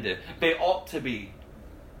commanded? They ought to be.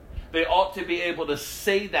 They ought to be able to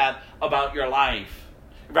say that about your life.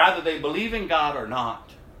 Whether they believe in God or not,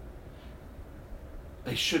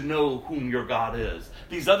 they should know whom your God is.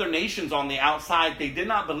 These other nations on the outside, they did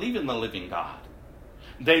not believe in the living God.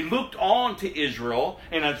 They looked on to Israel,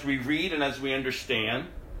 and as we read and as we understand,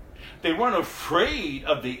 they weren't afraid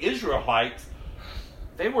of the Israelites.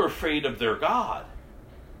 They were afraid of their God.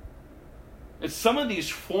 And some of these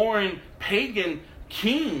foreign pagan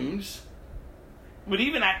kings would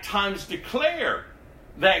even at times declare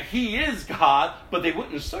that he is God, but they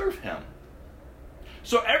wouldn't serve him.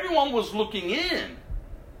 So everyone was looking in.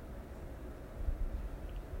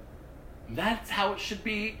 That's how it should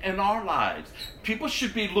be in our lives. People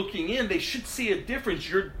should be looking in. They should see a difference.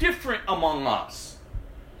 You're different among us.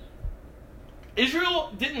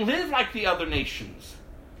 Israel didn't live like the other nations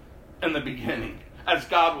in the beginning as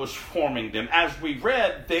God was forming them. As we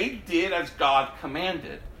read, they did as God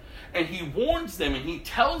commanded. And he warns them and he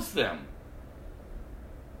tells them.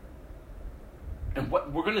 And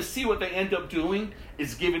what we're going to see what they end up doing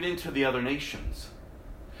is giving into the other nations.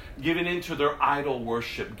 Giving into their idol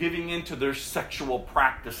worship, giving into their sexual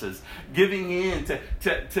practices, giving in to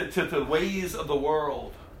the ways of the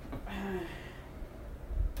world.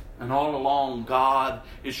 And all along, God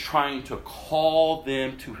is trying to call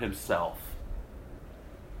them to himself.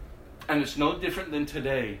 And it's no different than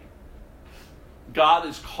today. God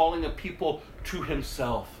is calling a people to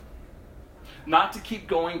himself. Not to keep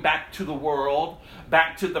going back to the world,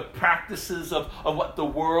 back to the practices of what the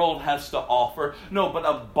world has to offer. No, but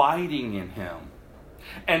abiding in him.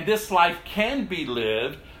 And this life can be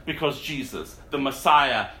lived because Jesus, the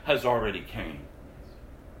Messiah, has already came.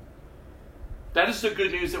 That is the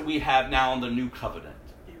good news that we have now in the new covenant.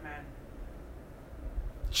 Amen.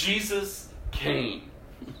 Jesus came.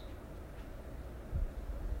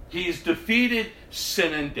 He has defeated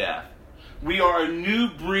sin and death. We are a new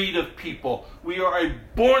breed of people. We are a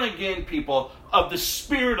born-again people of the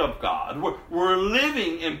Spirit of God. We're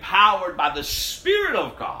living empowered by the Spirit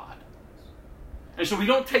of God. And so we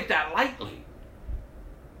don't take that lightly.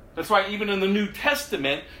 That's why even in the New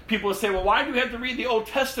Testament, people say, well, why do we have to read the Old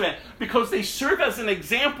Testament? Because they serve as an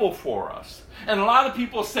example for us. And a lot of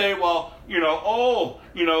people say, well,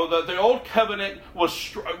 the Old Covenant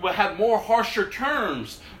had more harsher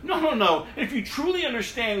terms. No. If you truly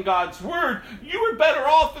understand God's Word, you are better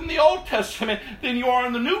off in the Old Testament than you are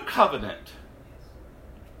in the New Covenant.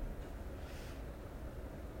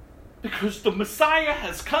 Because the Messiah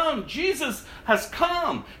has come. Jesus has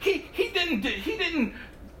come. He didn't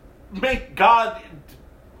make God's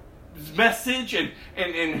message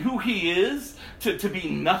and who he is to be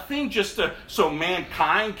nothing just so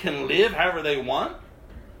mankind can live however they want.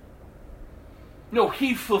 No,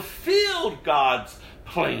 he fulfilled God's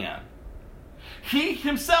plan. He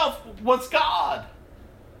himself was God.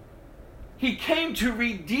 He came to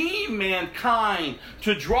redeem mankind,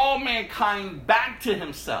 to draw mankind back to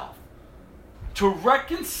himself, to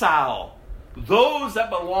reconcile those that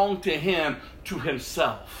belong to him to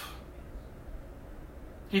himself.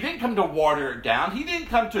 He didn't come to water it down. He didn't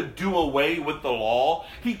come to do away with the law.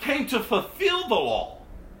 He came to fulfill the law.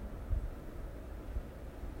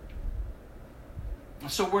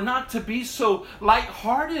 So we're not to be so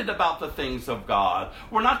lighthearted about the things of God.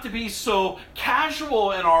 We're not to be so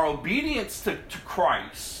casual in our obedience to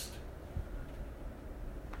Christ.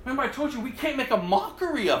 Remember I told you we can't make a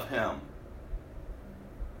mockery of him.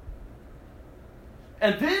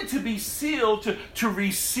 And then to be sealed, to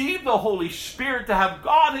receive the Holy Spirit, to have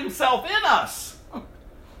God himself in us.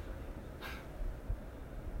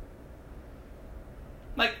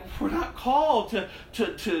 Like, we're not called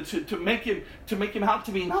to make him out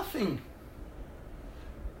to be nothing.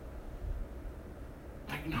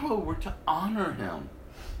 Like, no, we're to honor him.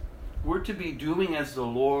 We're to be doing as the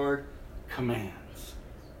Lord commands.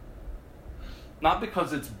 Not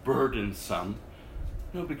because it's burdensome.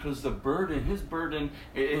 No, because his burden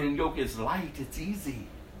and yoke is light. It's easy.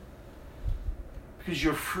 Because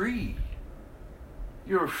you're free.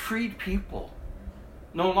 You're a freed people.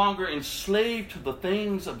 No longer enslaved to the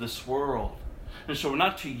things of this world. And so we're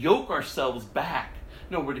not to yoke ourselves back.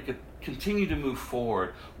 No, we're to continue to move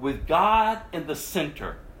forward with God in the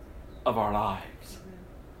center of our lives.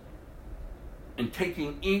 And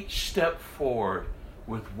taking each step forward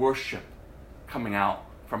with worship coming out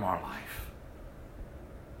from our life.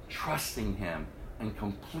 Trusting him in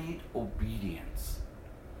complete obedience.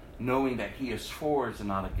 Knowing that he is for us and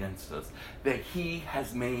not against us. That he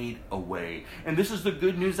has made a way. And this is the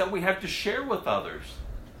good news that we have to share with others.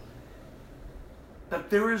 That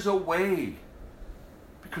there is a way.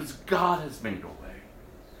 Because God has made a way.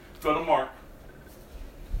 Go to Mark.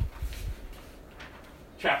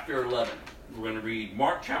 Chapter 11. We're going to read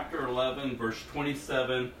Mark chapter 11, verse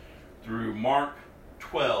 27 through Mark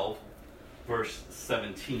 12, verse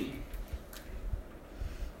 17.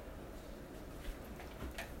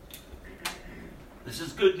 This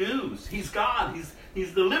is good news. He's God.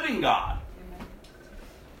 He's the living God.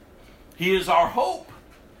 He is our hope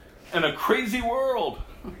in a crazy world.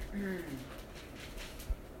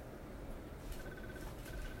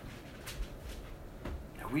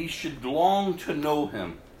 We should long to know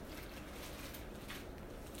him.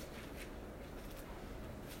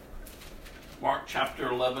 Mark chapter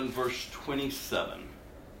 11, verse 27.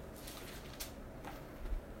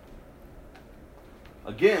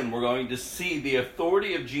 Again, we're going to see the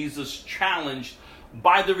authority of Jesus challenged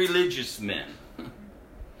by the religious men.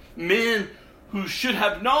 Men who should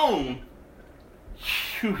have known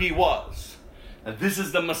who he was. Now, this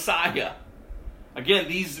is the Messiah. Again,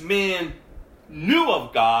 these men knew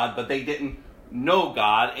of God, but they didn't know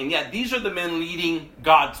God. And yet, these are the men leading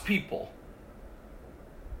God's people.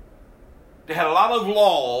 They had a lot of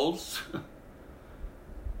laws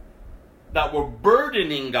that were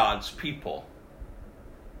burdening God's people.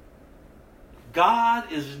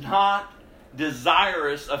 God is not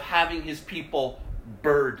desirous of having his people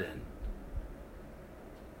burdened.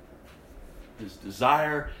 His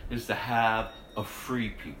desire is to have a free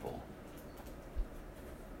people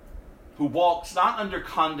who walks not under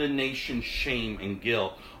condemnation, shame, and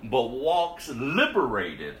guilt, but walks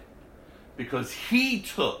liberated because he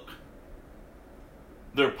took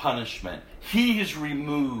their punishment. He has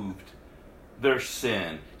removed their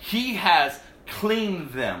sin. He has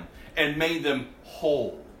cleaned them and made them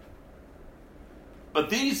whole. But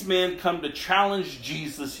these men come to challenge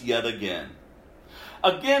Jesus yet again.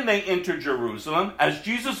 Again, they enter Jerusalem. As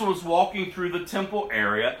Jesus was walking through the temple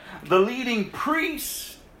area, the leading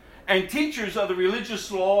priests and teachers of the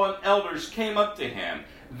religious law and elders came up to him.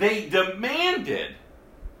 They demanded,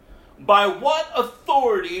 "By what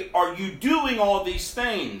authority are you doing all these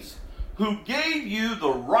things? Who gave you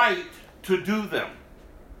the right to do them?"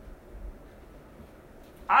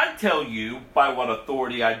 "I tell you by what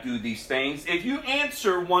authority I do these things if you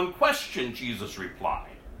answer one question," Jesus replied.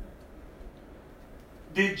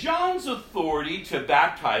 "Did John's authority to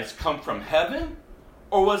baptize come from heaven,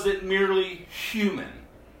 or was it merely human?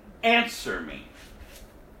 Answer me."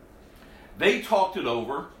 They talked it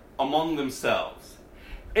over among themselves.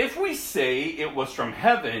 "If we say it was from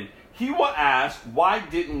heaven, he will ask, why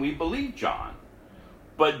didn't we believe John?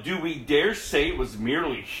 But do we dare say it was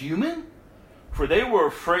merely human?" For they were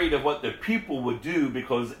afraid of what the people would do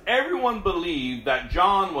because everyone believed that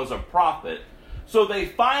John was a prophet. So they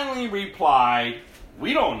finally replied,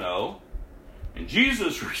 "We don't know." And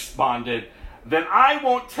Jesus responded, "Then I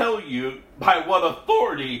won't tell you by what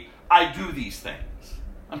authority I do these things."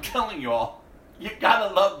 I'm telling you all, you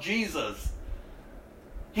gotta love Jesus.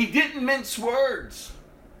 He didn't mince words.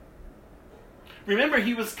 Remember,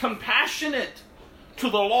 he was compassionate to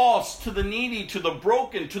the lost, to the needy, to the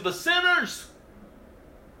broken, to the sinners.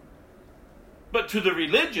 But to the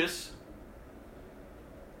religious,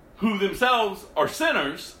 who themselves are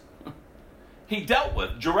sinners, he dealt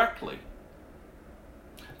with directly.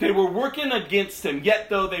 They were working against him, yet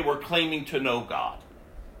though they were claiming to know God.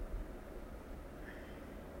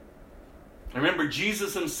 Remember,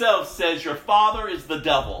 Jesus himself says, "Your father is the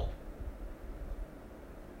devil."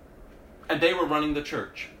 And they were running the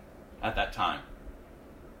church at that time.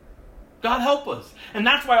 God help us. And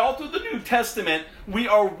that's why all through the New Testament, we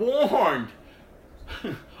are warned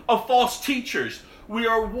of false teachers. We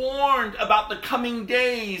are warned about the coming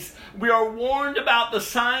days. We are warned about the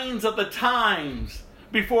signs of the times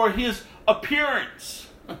before his appearance.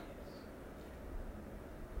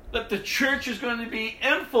 That the church is going to be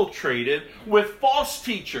infiltrated with false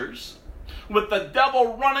teachers, with the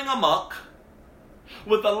devil running amok,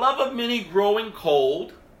 with the love of many growing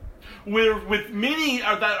cold, with many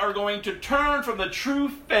that are going to turn from the true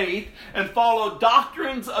faith and follow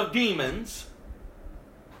doctrines of demons.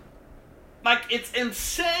 Like, it's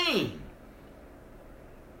insane.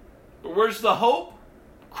 But where's the hope?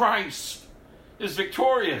 Christ is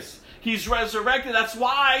victorious. He's resurrected. That's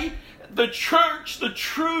why the church, the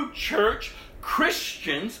true church,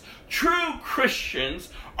 Christians, true Christians,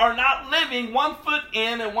 are not living 1 foot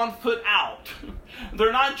in and 1 foot out.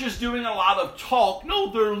 They're not just doing a lot of talk.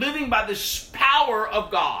 No, they're living by this power of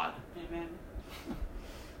God. Amen.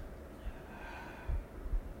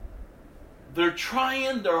 They're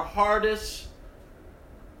trying their hardest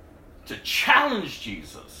to challenge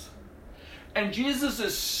Jesus. And Jesus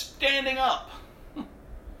is standing up.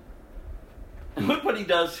 And look what he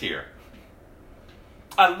does here.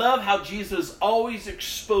 I love how Jesus always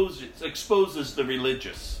exposes the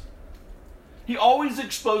religious. He always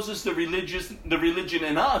exposes the religion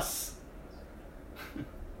in us.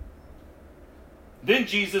 Then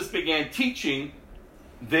Jesus began teaching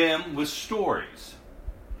them with stories.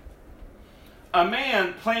 A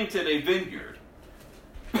man planted a vineyard.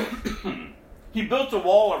 He built a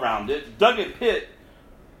wall around it, dug a pit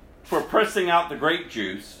for pressing out the grape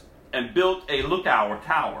juice, and built a lookout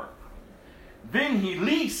tower. Then he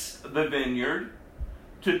leased the vineyard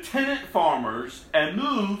to tenant farmers and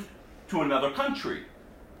moved to another country.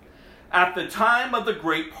 At the time of the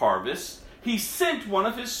grape harvest, he sent one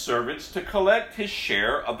of his servants to collect his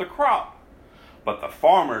share of the crop. But the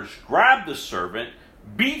farmers grabbed the servant,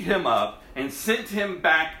 beat him up, and sent him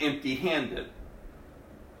back empty-handed.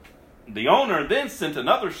 The owner then sent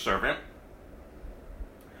another servant,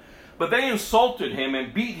 but they insulted him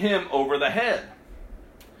and beat him over the head.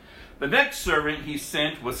 The next servant he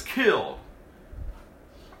sent was killed.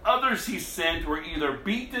 Others he sent were either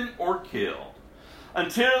beaten or killed,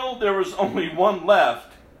 until there was only one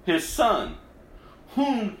left, his son,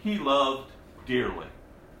 whom he loved dearly.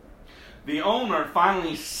 The owner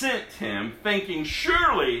finally sent him, thinking,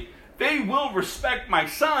 surely they will respect my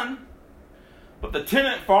son. But the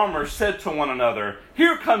tenant farmers said to one another,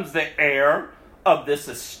 here comes the heir of this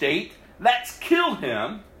estate. Let's kill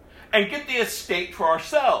him and get the estate for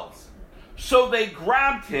ourselves. So they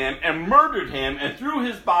grabbed him and murdered him and threw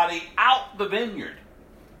his body out the vineyard.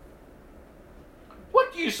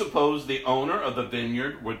 What do you suppose the owner of the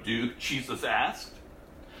vineyard would do? Jesus asked.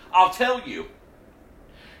 I'll tell you.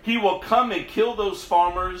 He will come and kill those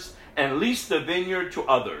farmers and lease the vineyard to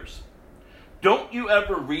others. Didn't you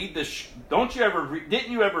ever read this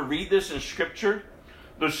in Scripture?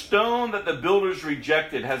 The stone that the builders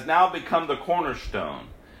rejected has now become the cornerstone.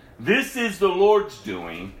 This is the Lord's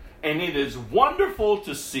doing, and it is wonderful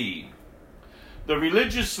to see. The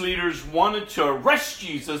religious leaders wanted to arrest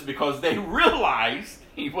Jesus because they realized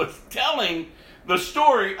he was telling the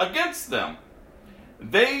story against them.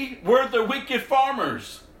 They were the wicked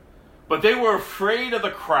farmers, but they were afraid of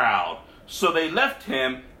the crowd, so they left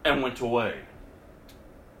him and went away.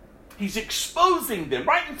 He's exposing them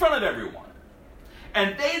right in front of everyone.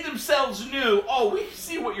 And they themselves knew, we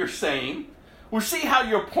see what you're saying. We see how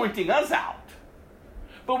you're pointing us out.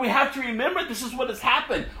 But we have to remember this is what has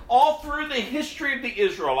happened all through the history of the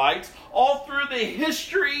Israelites, all through the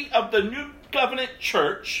history of the New Covenant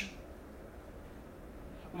Church.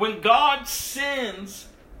 When God sends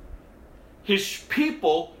his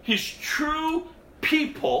people, his true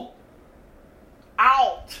people,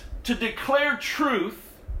 out to declare truth,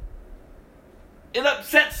 it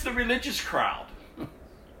upsets the religious crowd.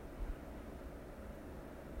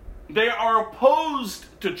 They are opposed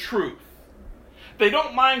to truth. They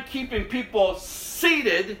don't mind keeping people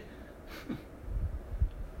seated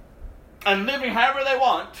and living however they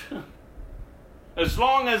want, as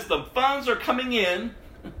long as the funds are coming in,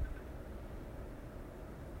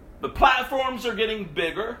 the platforms are getting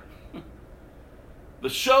bigger, the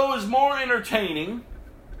show is more entertaining.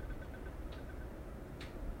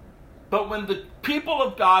 But when the people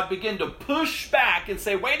of God begin to push back and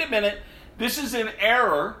say, wait a minute, this is an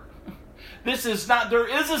error. This is not, there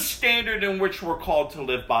is a standard in which we're called to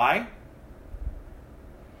live by.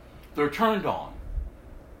 They're turned on.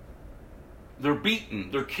 They're beaten.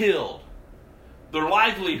 They're killed. Their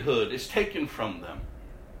livelihood is taken from them.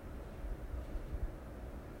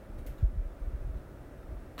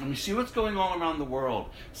 And we see what's going on around the world.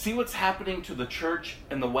 See what's happening to the church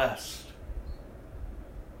in the West.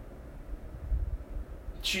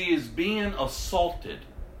 She is being assaulted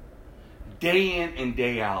day in and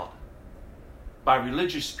day out by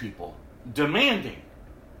religious people demanding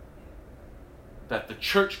that the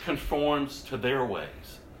church conforms to their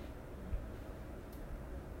ways.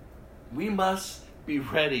 We must be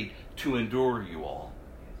ready to endure, you all.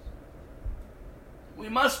 We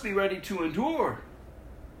must be ready to endure.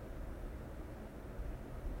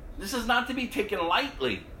 This is not to be taken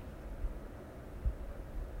lightly.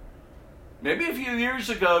 Maybe a few years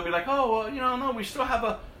ago, it'd be like, oh, well, no, we still have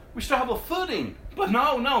a footing. But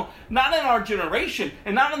no, not in our generation,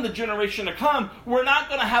 and not in the generation to come. We're not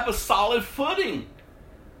going to have a solid footing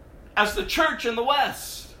as the church in the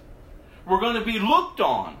West. We're going to be looked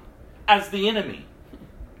on as the enemy.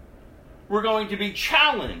 We're going to be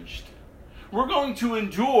challenged. We're going to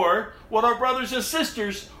endure what our brothers and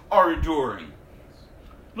sisters are enduring.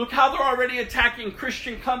 Look how they're already attacking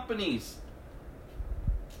Christian companies.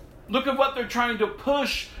 Look at what they're trying to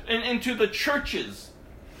push into the churches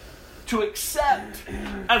to accept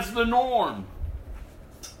as the norm.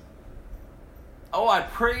 Oh, I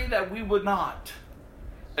pray that we would not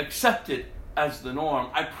accept it as the norm.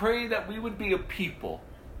 I pray that we would be a people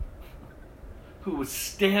who would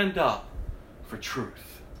stand up for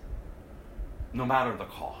truth, no matter the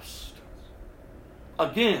cost.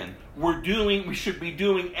 Again, we should be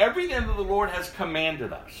doing everything that the Lord has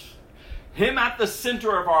commanded us. Him at the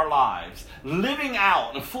center of our lives, living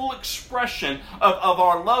out a full expression of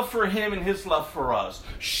our love for Him and His love for us,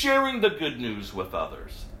 sharing the good news with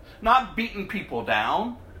others, not beating people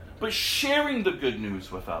down, but sharing the good news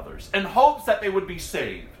with others in hopes that they would be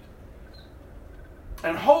saved.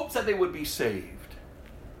 In hopes that they would be saved.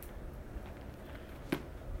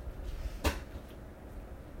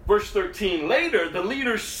 Verse 13, later the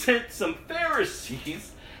leaders sent some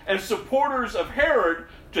Pharisees and supporters of Herod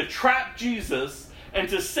to trap Jesus and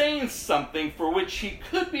to say something for which he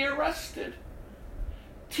could be arrested.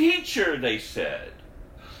 Teacher, they said,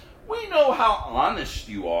 we know how honest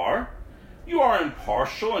you are. You are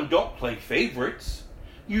impartial and don't play favorites.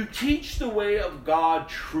 You teach the way of God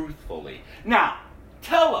truthfully. Now,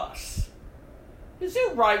 tell us, is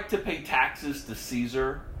it right to pay taxes to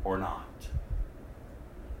Caesar or not?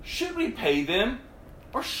 Should we pay them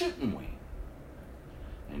or shouldn't we?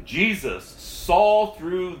 And Jesus saw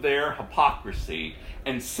through their hypocrisy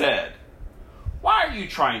and said, why are you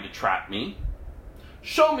trying to trap me?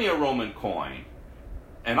 Show me a Roman coin,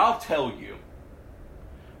 and I'll tell you.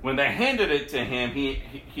 When they handed it to him,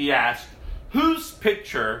 he asked, whose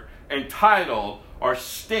picture and title are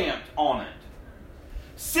stamped on it?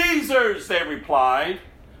 Caesar's, they replied.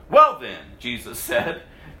 Well then, Jesus said,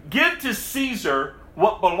 give to Caesar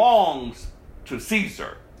what belongs to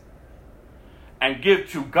Caesar, and give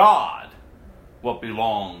to God what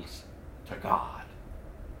belongs to God.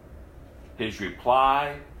 His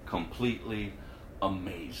reply completely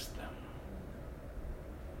amazed them.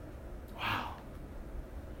 Wow.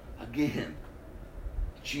 Again,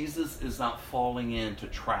 Jesus is not falling into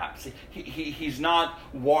traps. He's not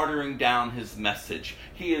watering down his message.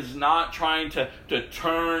 He is not trying to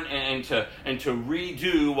turn and to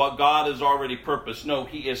redo what God has already purposed. No,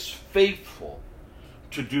 he is faithful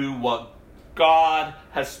to do what God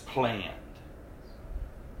has planned.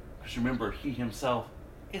 Because remember, he himself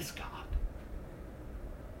is God.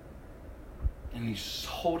 And he's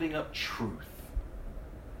holding up truth.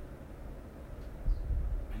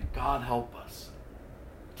 And God help us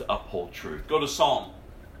to uphold truth. Go to Psalm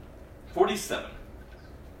 47.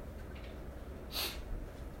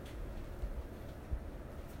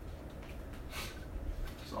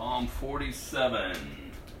 Psalm 47.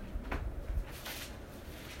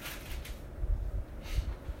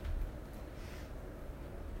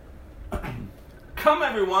 Come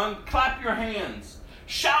everyone, clap your hands.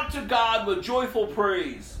 Shout to God with joyful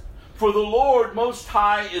praise. For the Lord Most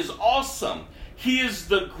High is awesome. He is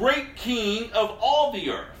the great King of all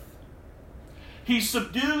the earth. He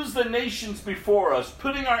subdues the nations before us,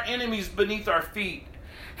 putting our enemies beneath our feet.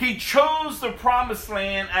 He chose the promised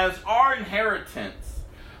land as our inheritance,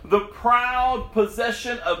 the proud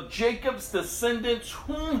possession of Jacob's descendants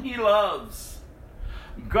whom he loves.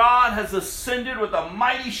 God has ascended with a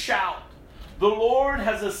mighty shout. The Lord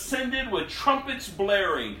has ascended with trumpets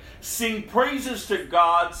blaring. Sing praises to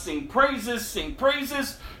God. Sing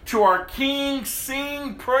praises to our King.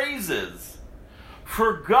 Sing praises.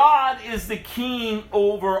 For God is the King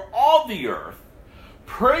over all the earth.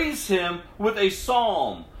 Praise him with a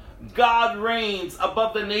psalm. God reigns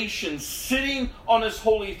above the nations, sitting on his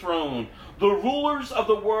holy throne. The rulers of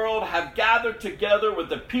the world have gathered together with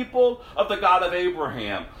the people of the God of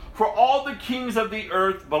Abraham. For all the kings of the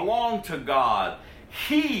earth belong to God.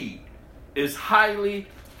 He is highly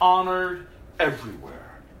honored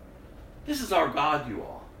everywhere. This is our God, you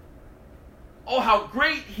all. Oh, how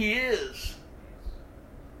great He is.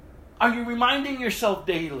 Are you reminding yourself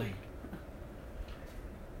daily?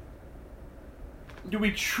 Do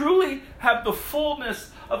we truly have the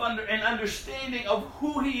fullness of and understanding of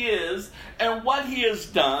who He is and what He has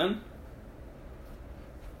done?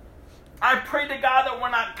 I pray to God that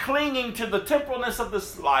we're not clinging to the temporalness of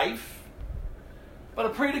this life, but I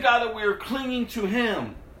pray to God that we are clinging to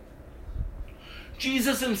Him.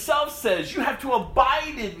 Jesus Himself says, you have to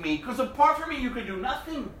abide in me, because apart from me you can do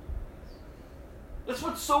nothing. That's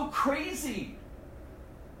what's so crazy.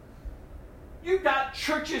 You've got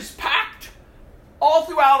churches packed all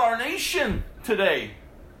throughout our nation today.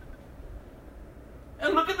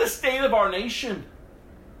 And look at the state of our nation.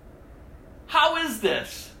 How is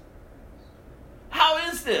this? How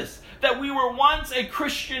is this that we were once a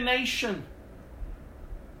Christian nation,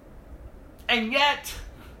 and yet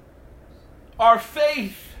our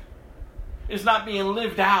faith is not being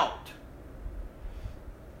lived out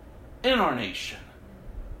in our nation?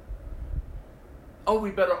 Oh,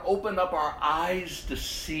 we better open up our eyes to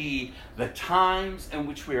see the times in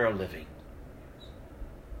which we are living.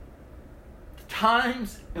 The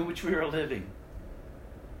times in which we are living.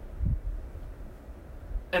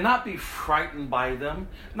 And not be frightened by them.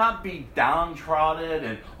 Not be downtrodden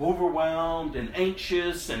and overwhelmed and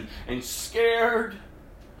anxious and scared.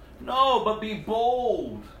 No, but be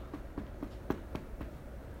bold.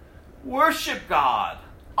 Worship God.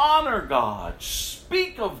 Honor God.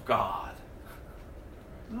 Speak of God.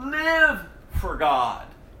 Live for God.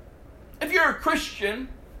 If you're a Christian,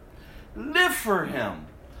 live for Him.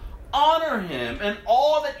 Honor Him in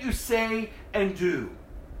all that you say and do.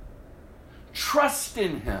 Trust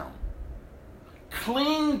in Him.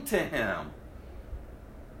 Cling to Him.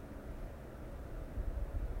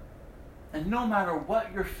 And no matter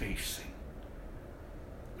what you're facing,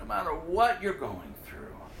 no matter what you're going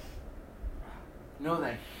through, know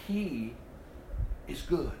that He is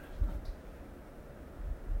good.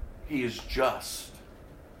 He is just.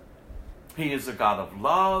 He is a God of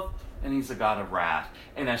love, and He's a God of wrath.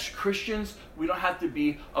 And as Christians, we don't have to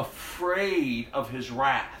be afraid of His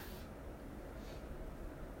wrath,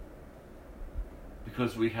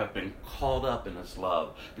 because we have been called up in His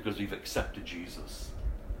love, because we've accepted Jesus.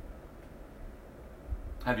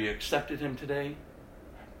 Have you accepted Him today?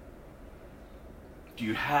 Do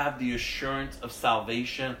you have the assurance of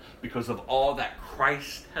salvation because of all that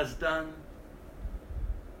Christ has done?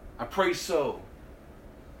 I pray so.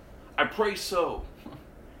 I pray so.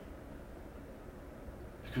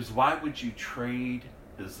 Because why would you trade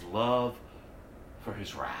His love for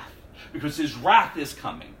His wrath? Because His wrath is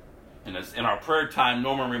coming. And as in our prayer time,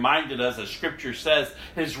 Norman reminded us, as Scripture says,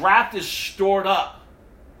 His wrath is stored up.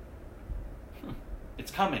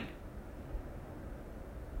 It's coming.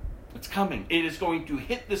 It's coming. It is going to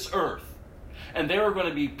hit this earth. And there are going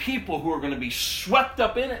to be people who are going to be swept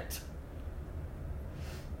up in it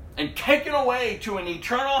and taken away to an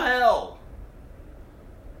eternal hell.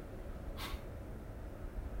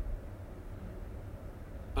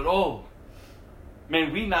 But oh,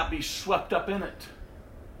 may we not be swept up in it.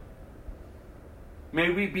 May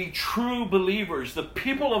we be true believers, the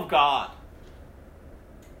people of God,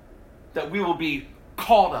 that we will be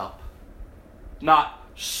caught up, not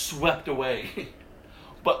swept away,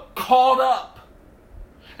 but caught up,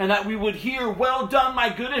 and that we would hear, well done, my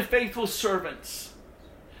good and faithful servants.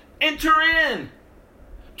 Enter in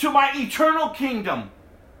to my eternal kingdom,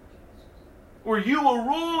 where you will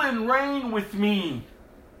rule and reign with me,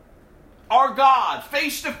 our God,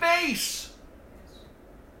 face to face.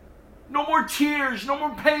 No more tears, no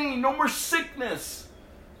more pain, no more sickness.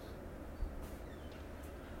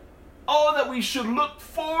 Oh, that we should look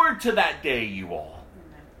forward to that day, you all.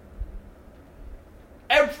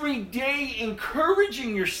 Every day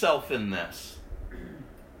encouraging yourself in this.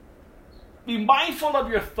 Be mindful of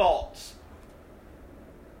your thoughts.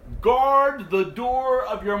 Guard the door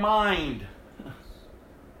of your mind.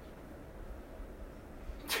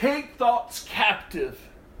 Take thoughts captive.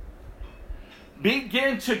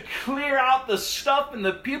 Begin to clear out the stuff and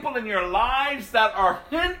the people in your lives that are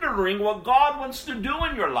hindering what God wants to do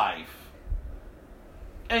in your life.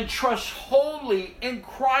 And trust wholly in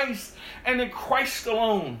Christ and in Christ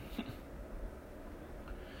alone.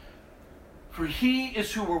 For He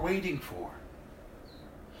is who we're waiting for.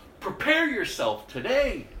 Prepare yourself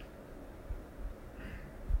today.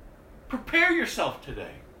 Prepare yourself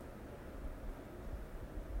today.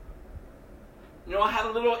 You know, I had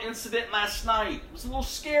a little incident last night. It was a little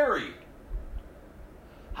scary.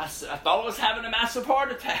 I thought I was having a massive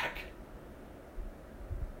heart attack.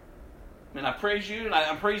 And I praise you, and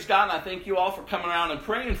I praise God, and I thank you all for coming around and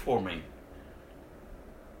praying for me.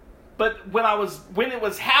 But when it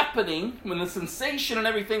was happening, when the sensation and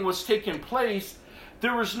everything was taking place,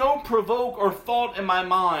 there was no provoke or thought in my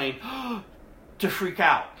mind to freak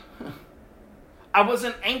out. I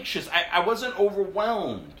wasn't anxious. I wasn't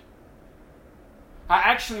overwhelmed. I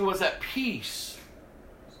actually was at peace.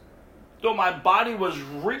 Though my body was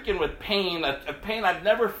reeking with pain, a pain I've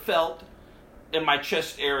never felt in my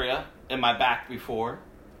chest area, in my back before.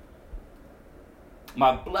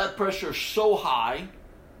 My blood pressure is so high.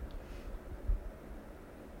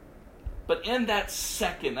 But in that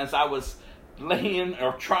second, as I was laying,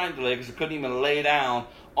 or trying to lay, because I couldn't even lay down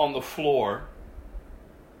on the floor,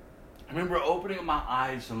 I remember opening my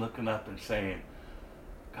eyes and looking up and saying,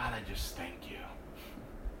 God, I just thank you.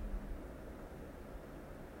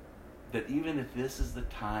 That even if this is the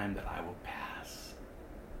time that I will pass,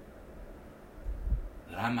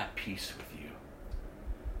 that I'm at peace with you.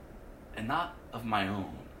 And not of my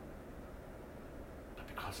own, but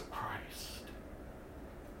because of Christ.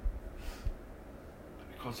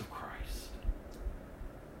 Because of Christ.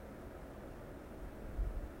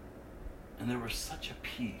 And there was such a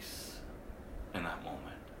peace in that moment.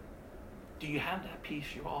 Do you have that peace,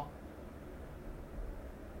 you all?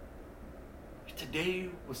 Today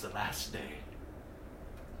was the last day.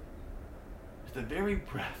 The very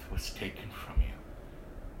breath was taken from you.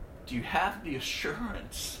 Do you have the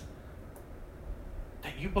assurance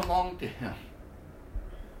that you belong to Him?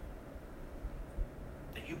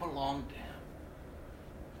 That you belong to Him.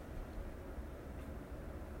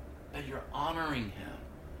 That you're honoring Him.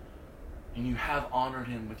 And you have honored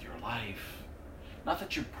Him with your life. Not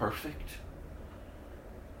that you're perfect,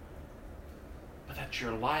 but that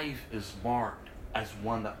your life is marked as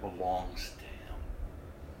one that belongs to Him.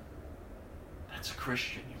 That's a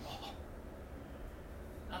Christian, you all.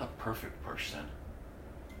 Not a perfect person,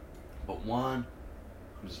 but one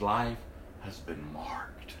whose life has been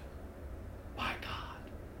marked by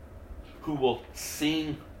God, who will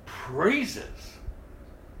sing praises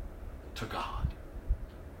to God,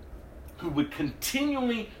 who would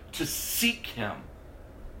continually to seek Him.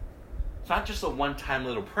 It's not just a one-time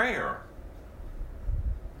little prayer.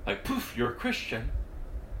 Like, poof, you're a Christian.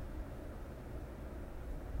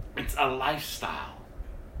 It's a lifestyle.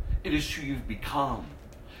 It is who you've become.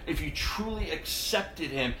 If you truly accepted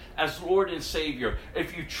Him as Lord and Savior,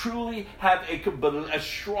 if you truly have a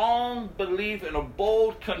strong belief and a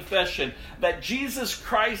bold confession that Jesus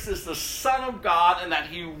Christ is the Son of God and that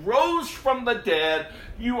He rose from the dead,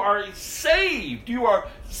 you are saved, you are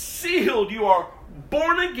sealed, you are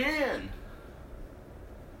born again.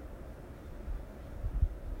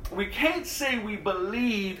 We can't say we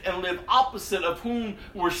believe and live opposite of whom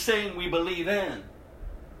we're saying we believe in.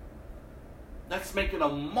 That's making a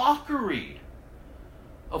mockery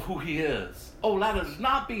of who He is. Oh, let us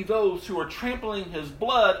not be those who are trampling His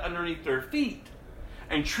blood underneath their feet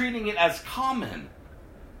and treating it as common.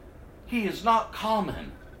 He is not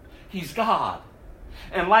common. He's God.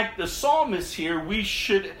 And like the psalmist here, we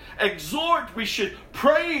should exhort, we should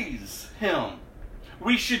praise Him.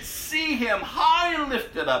 We should see Him high and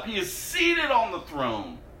lifted up. He is seated on the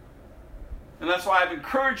throne. And that's why I've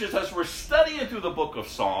encouraged us as we're studying through the book of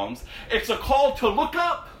Psalms, it's a call to look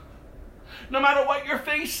up. No matter what you're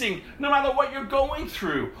facing, no matter what you're going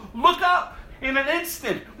through, look up in an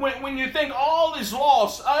instant. When you think all is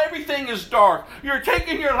lost, everything is dark, you're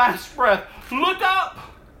taking your last breath, look up.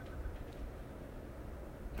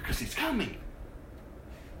 Because He's coming.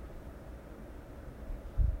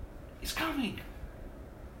 He's coming.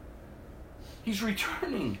 He's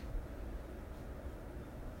returning.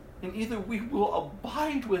 And either we will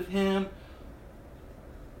abide with Him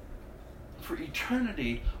for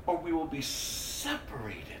eternity, or we will be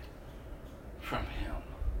separated from Him.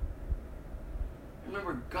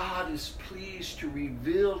 Remember, God is pleased to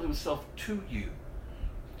reveal Himself to you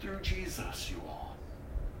through Jesus, you all.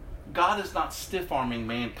 God is not stiff-arming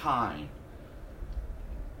mankind.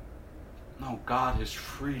 No, God has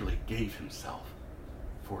freely gave Himself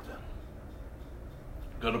for them.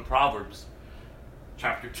 Go to Proverbs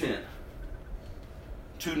chapter 10.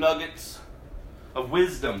 2 nuggets of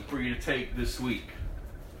wisdom for you to take this week.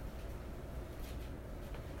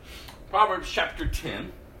 Proverbs chapter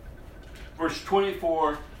 10, verse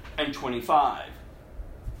 24 and 25.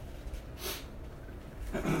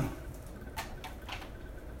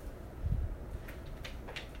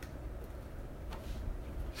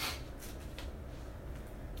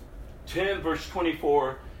 Verse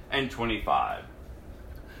 24 and 25.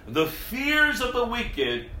 the fears of the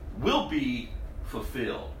wicked will be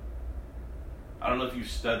fulfilled. I don't know if you've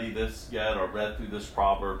studied this yet or read through this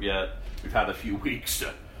proverb yet. We've had a few weeks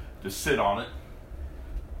to sit on it.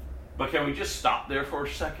 But can we just stop there for a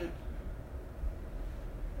second?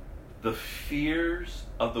 The fears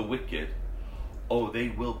of the wicked, oh, they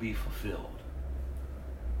will be fulfilled.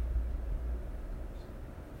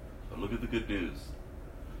 But look at the good news.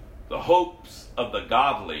 The hopes of the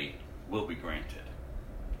godly will be granted.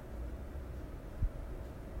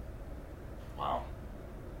 Wow.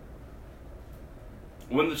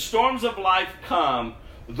 When the storms of life come,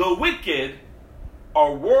 the wicked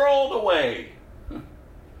are whirled away,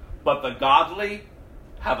 but the godly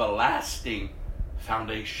have a lasting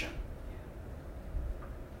foundation.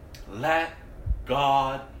 Let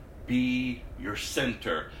God be your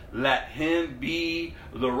center. Let Him be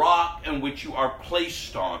the rock in which you are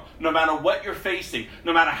placed on. No matter what you're facing,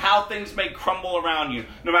 no matter how things may crumble around you,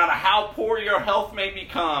 no matter how poor your health may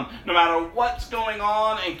become, no matter what's going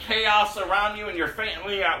on and chaos around you and your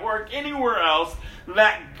family, at work, anywhere else,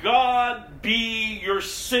 let God be your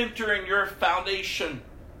center and your foundation.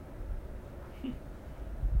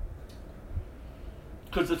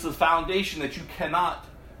 Because it's a foundation that you cannot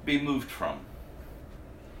be moved from.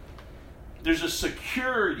 There's a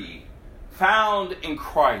security found in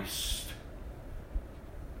Christ.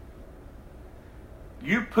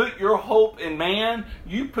 You put your hope in man,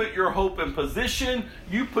 you put your hope in position,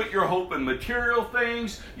 you put your hope in material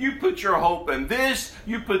things, you put your hope in this,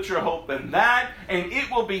 you put your hope in that, and it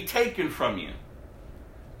will be taken from you.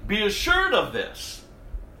 Be assured of this.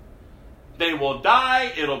 They will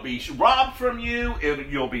die, it'll be robbed from you,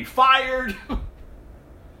 you'll be fired.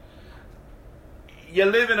 You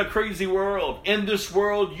live in a crazy world. In this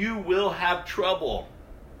world, you will have trouble.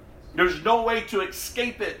 There's no way to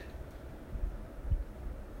escape it.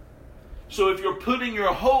 So if you're putting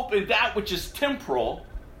your hope in that which is temporal,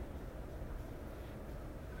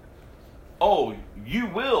 oh, you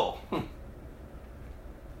will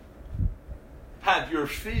have your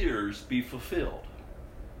fears be fulfilled.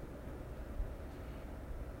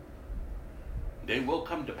 They will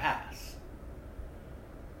come to pass.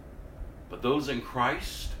 But those in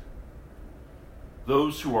Christ,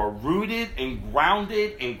 those who are rooted and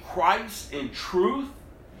grounded in Christ, in truth,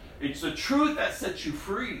 it's the truth that sets you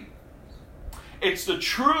free. It's the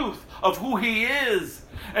truth of who He is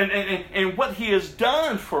and what He has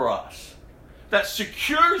done for us that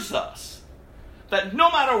secures us, that no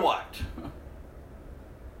matter what.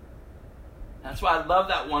 That's why I love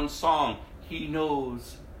that one song, He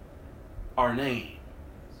knows our name.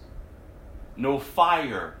 No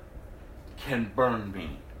fire can burn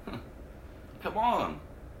me. Come on.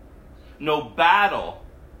 No battle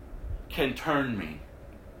can turn me.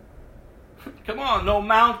 Come on. No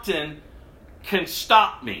mountain can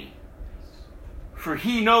stop me. For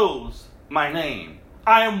He knows my name.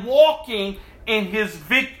 I am walking in His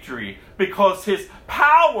victory because His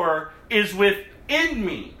power is within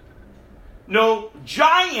me. No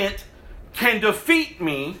giant can defeat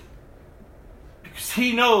me because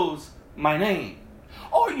He knows my name.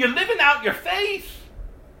 Oh, are you living out your faith?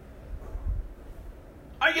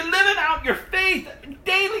 Are you living out your faith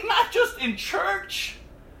daily, not just in church,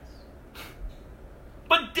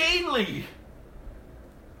 but daily?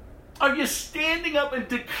 Are you standing up and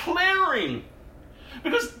declaring?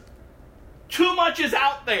 Because too much is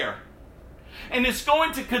out there. And it's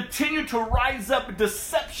going to continue to rise up.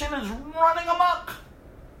 Deception is running amok.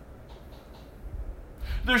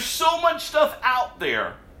 There's so much stuff out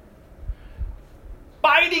there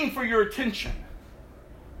fighting for your attention.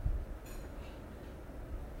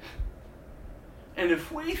 And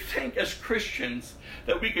if we think as Christians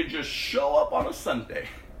that we could just show up on a Sunday,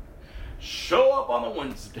 show up on a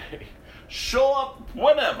Wednesday, show up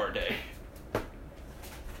whatever day,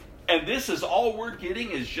 and this is all we're getting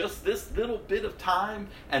is just this little bit of time,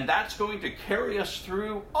 and that's going to carry us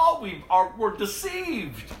through, we're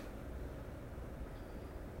deceived.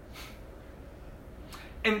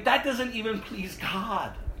 And that doesn't even please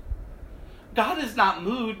God. God is not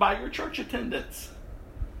moved by your church attendance.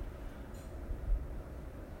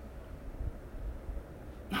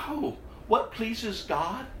 No. What pleases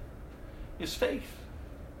God is faith.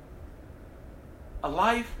 A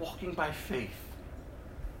life walking by faith.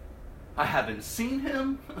 I haven't seen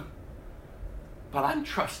Him, but I'm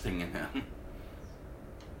trusting in Him.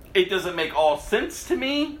 It doesn't make all sense to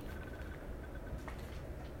me,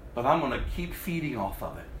 but I'm going to keep feeding off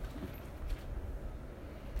of it.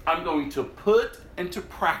 I'm going to put into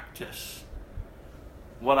practice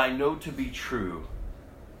what I know to be true,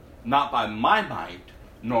 not by my might,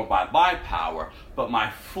 nor by my power, but my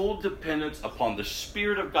full dependence upon the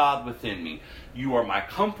Spirit of God within me. You are my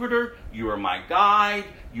comforter, you are my guide,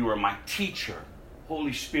 you are my teacher.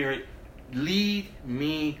 Holy Spirit, lead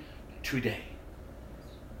me today.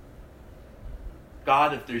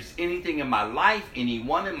 God, if there's anything in my life,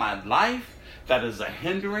 anyone in my life that is a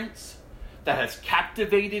hindrance, that has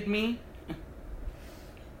captivated me,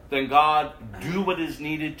 then God, do what is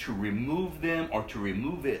needed to remove them or to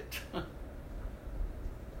remove it.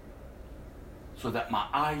 So that my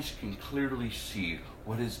eyes can clearly see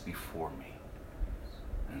what is before me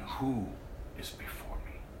and who is before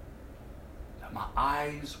me. That my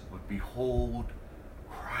eyes would behold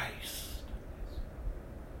Christ.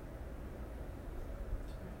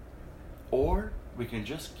 Or we can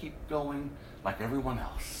just keep going like everyone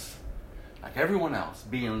else. Like everyone else,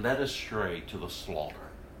 being led astray to the slaughter.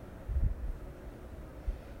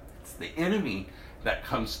 It's the enemy that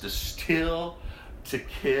comes to steal, to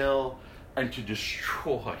kill, and to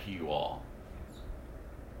destroy you all.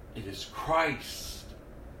 It is Christ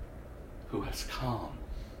who has come,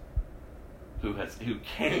 who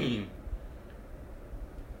came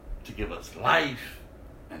to give us life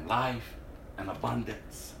and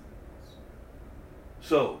abundance.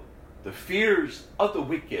 So, the fears of the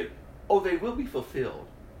wicked, they will be fulfilled.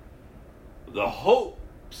 The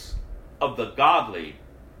hopes of the godly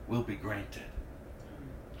will be granted.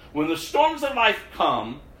 When the storms of life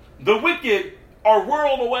come, the wicked are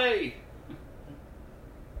whirled away.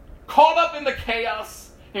 Caught up in the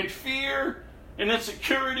chaos and fear and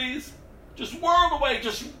insecurities, just whirled away,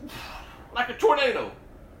 just like a tornado.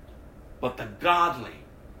 But the godly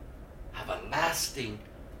have a lasting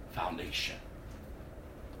foundation.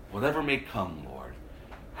 Whatever may come, Lord,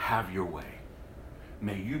 have your way.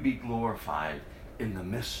 May you be glorified in the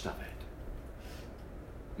midst of it.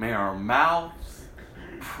 May our mouths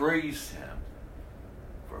praise him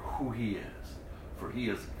for who he is. For he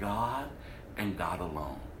is God and God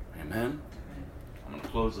alone. Amen? I'm going to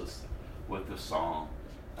close us with this song,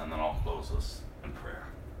 and then I'll close us in prayer.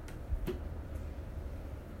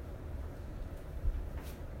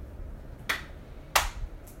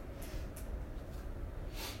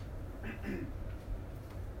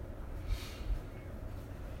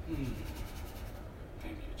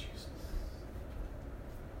 Thank you, Jesus.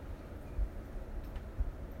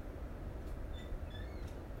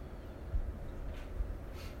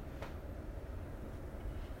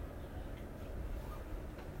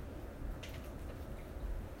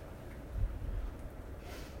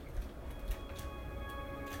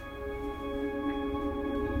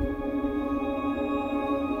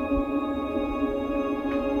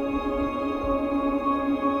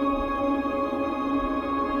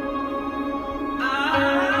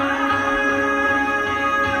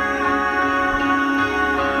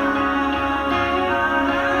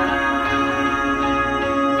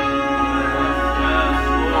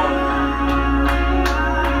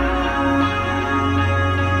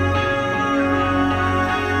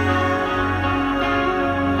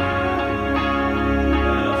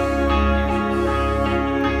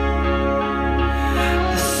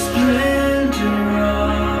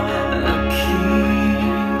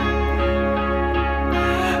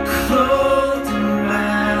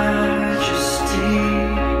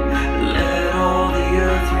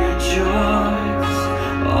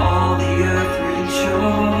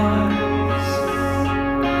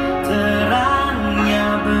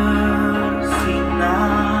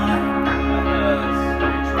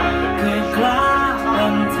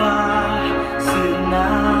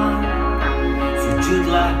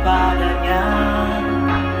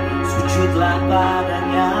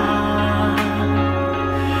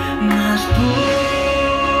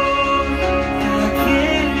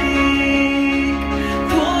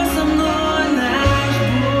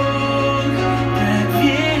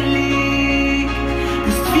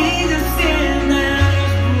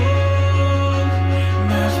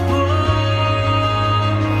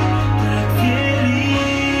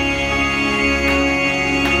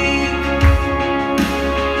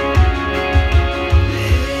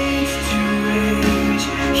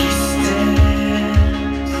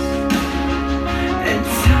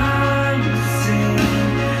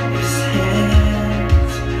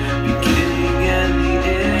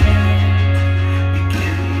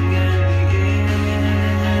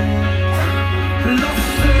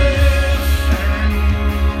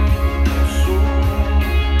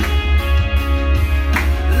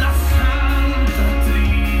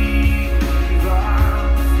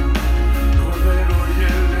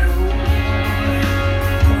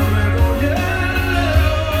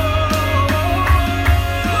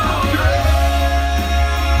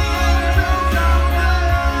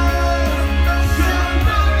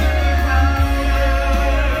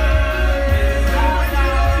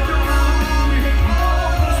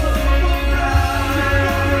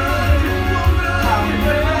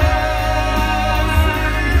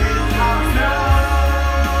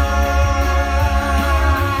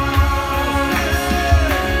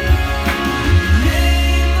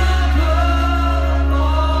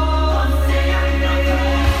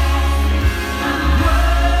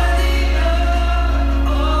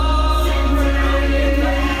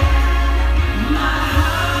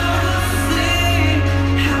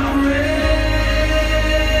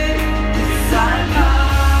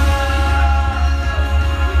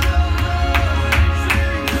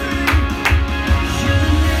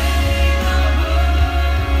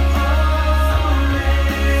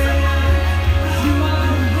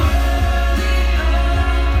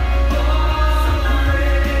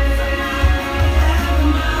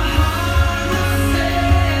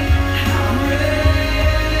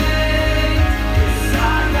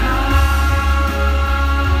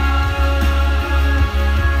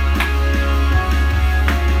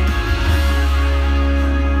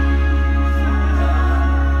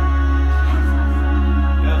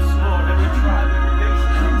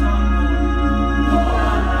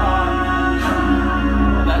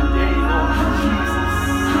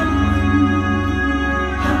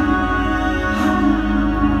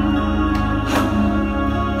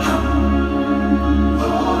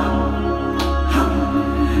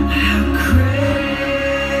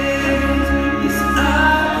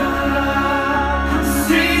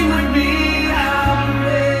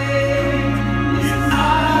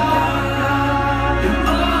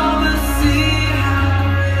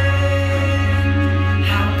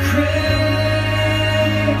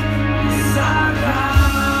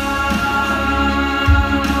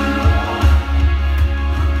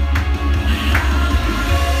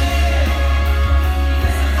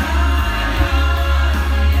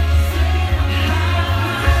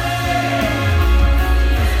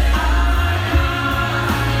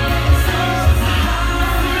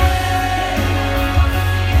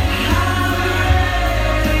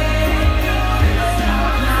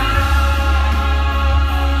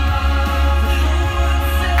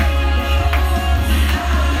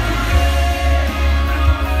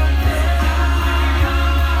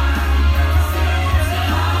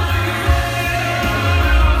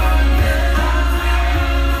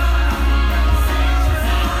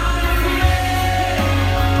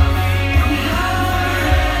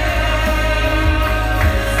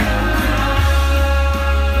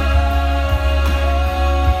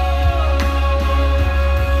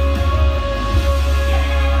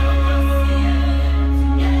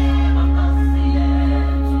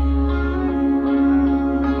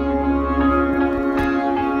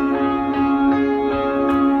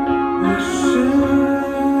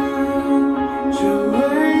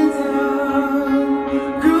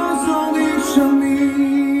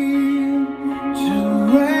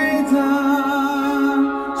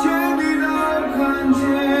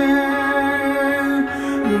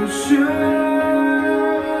 you should.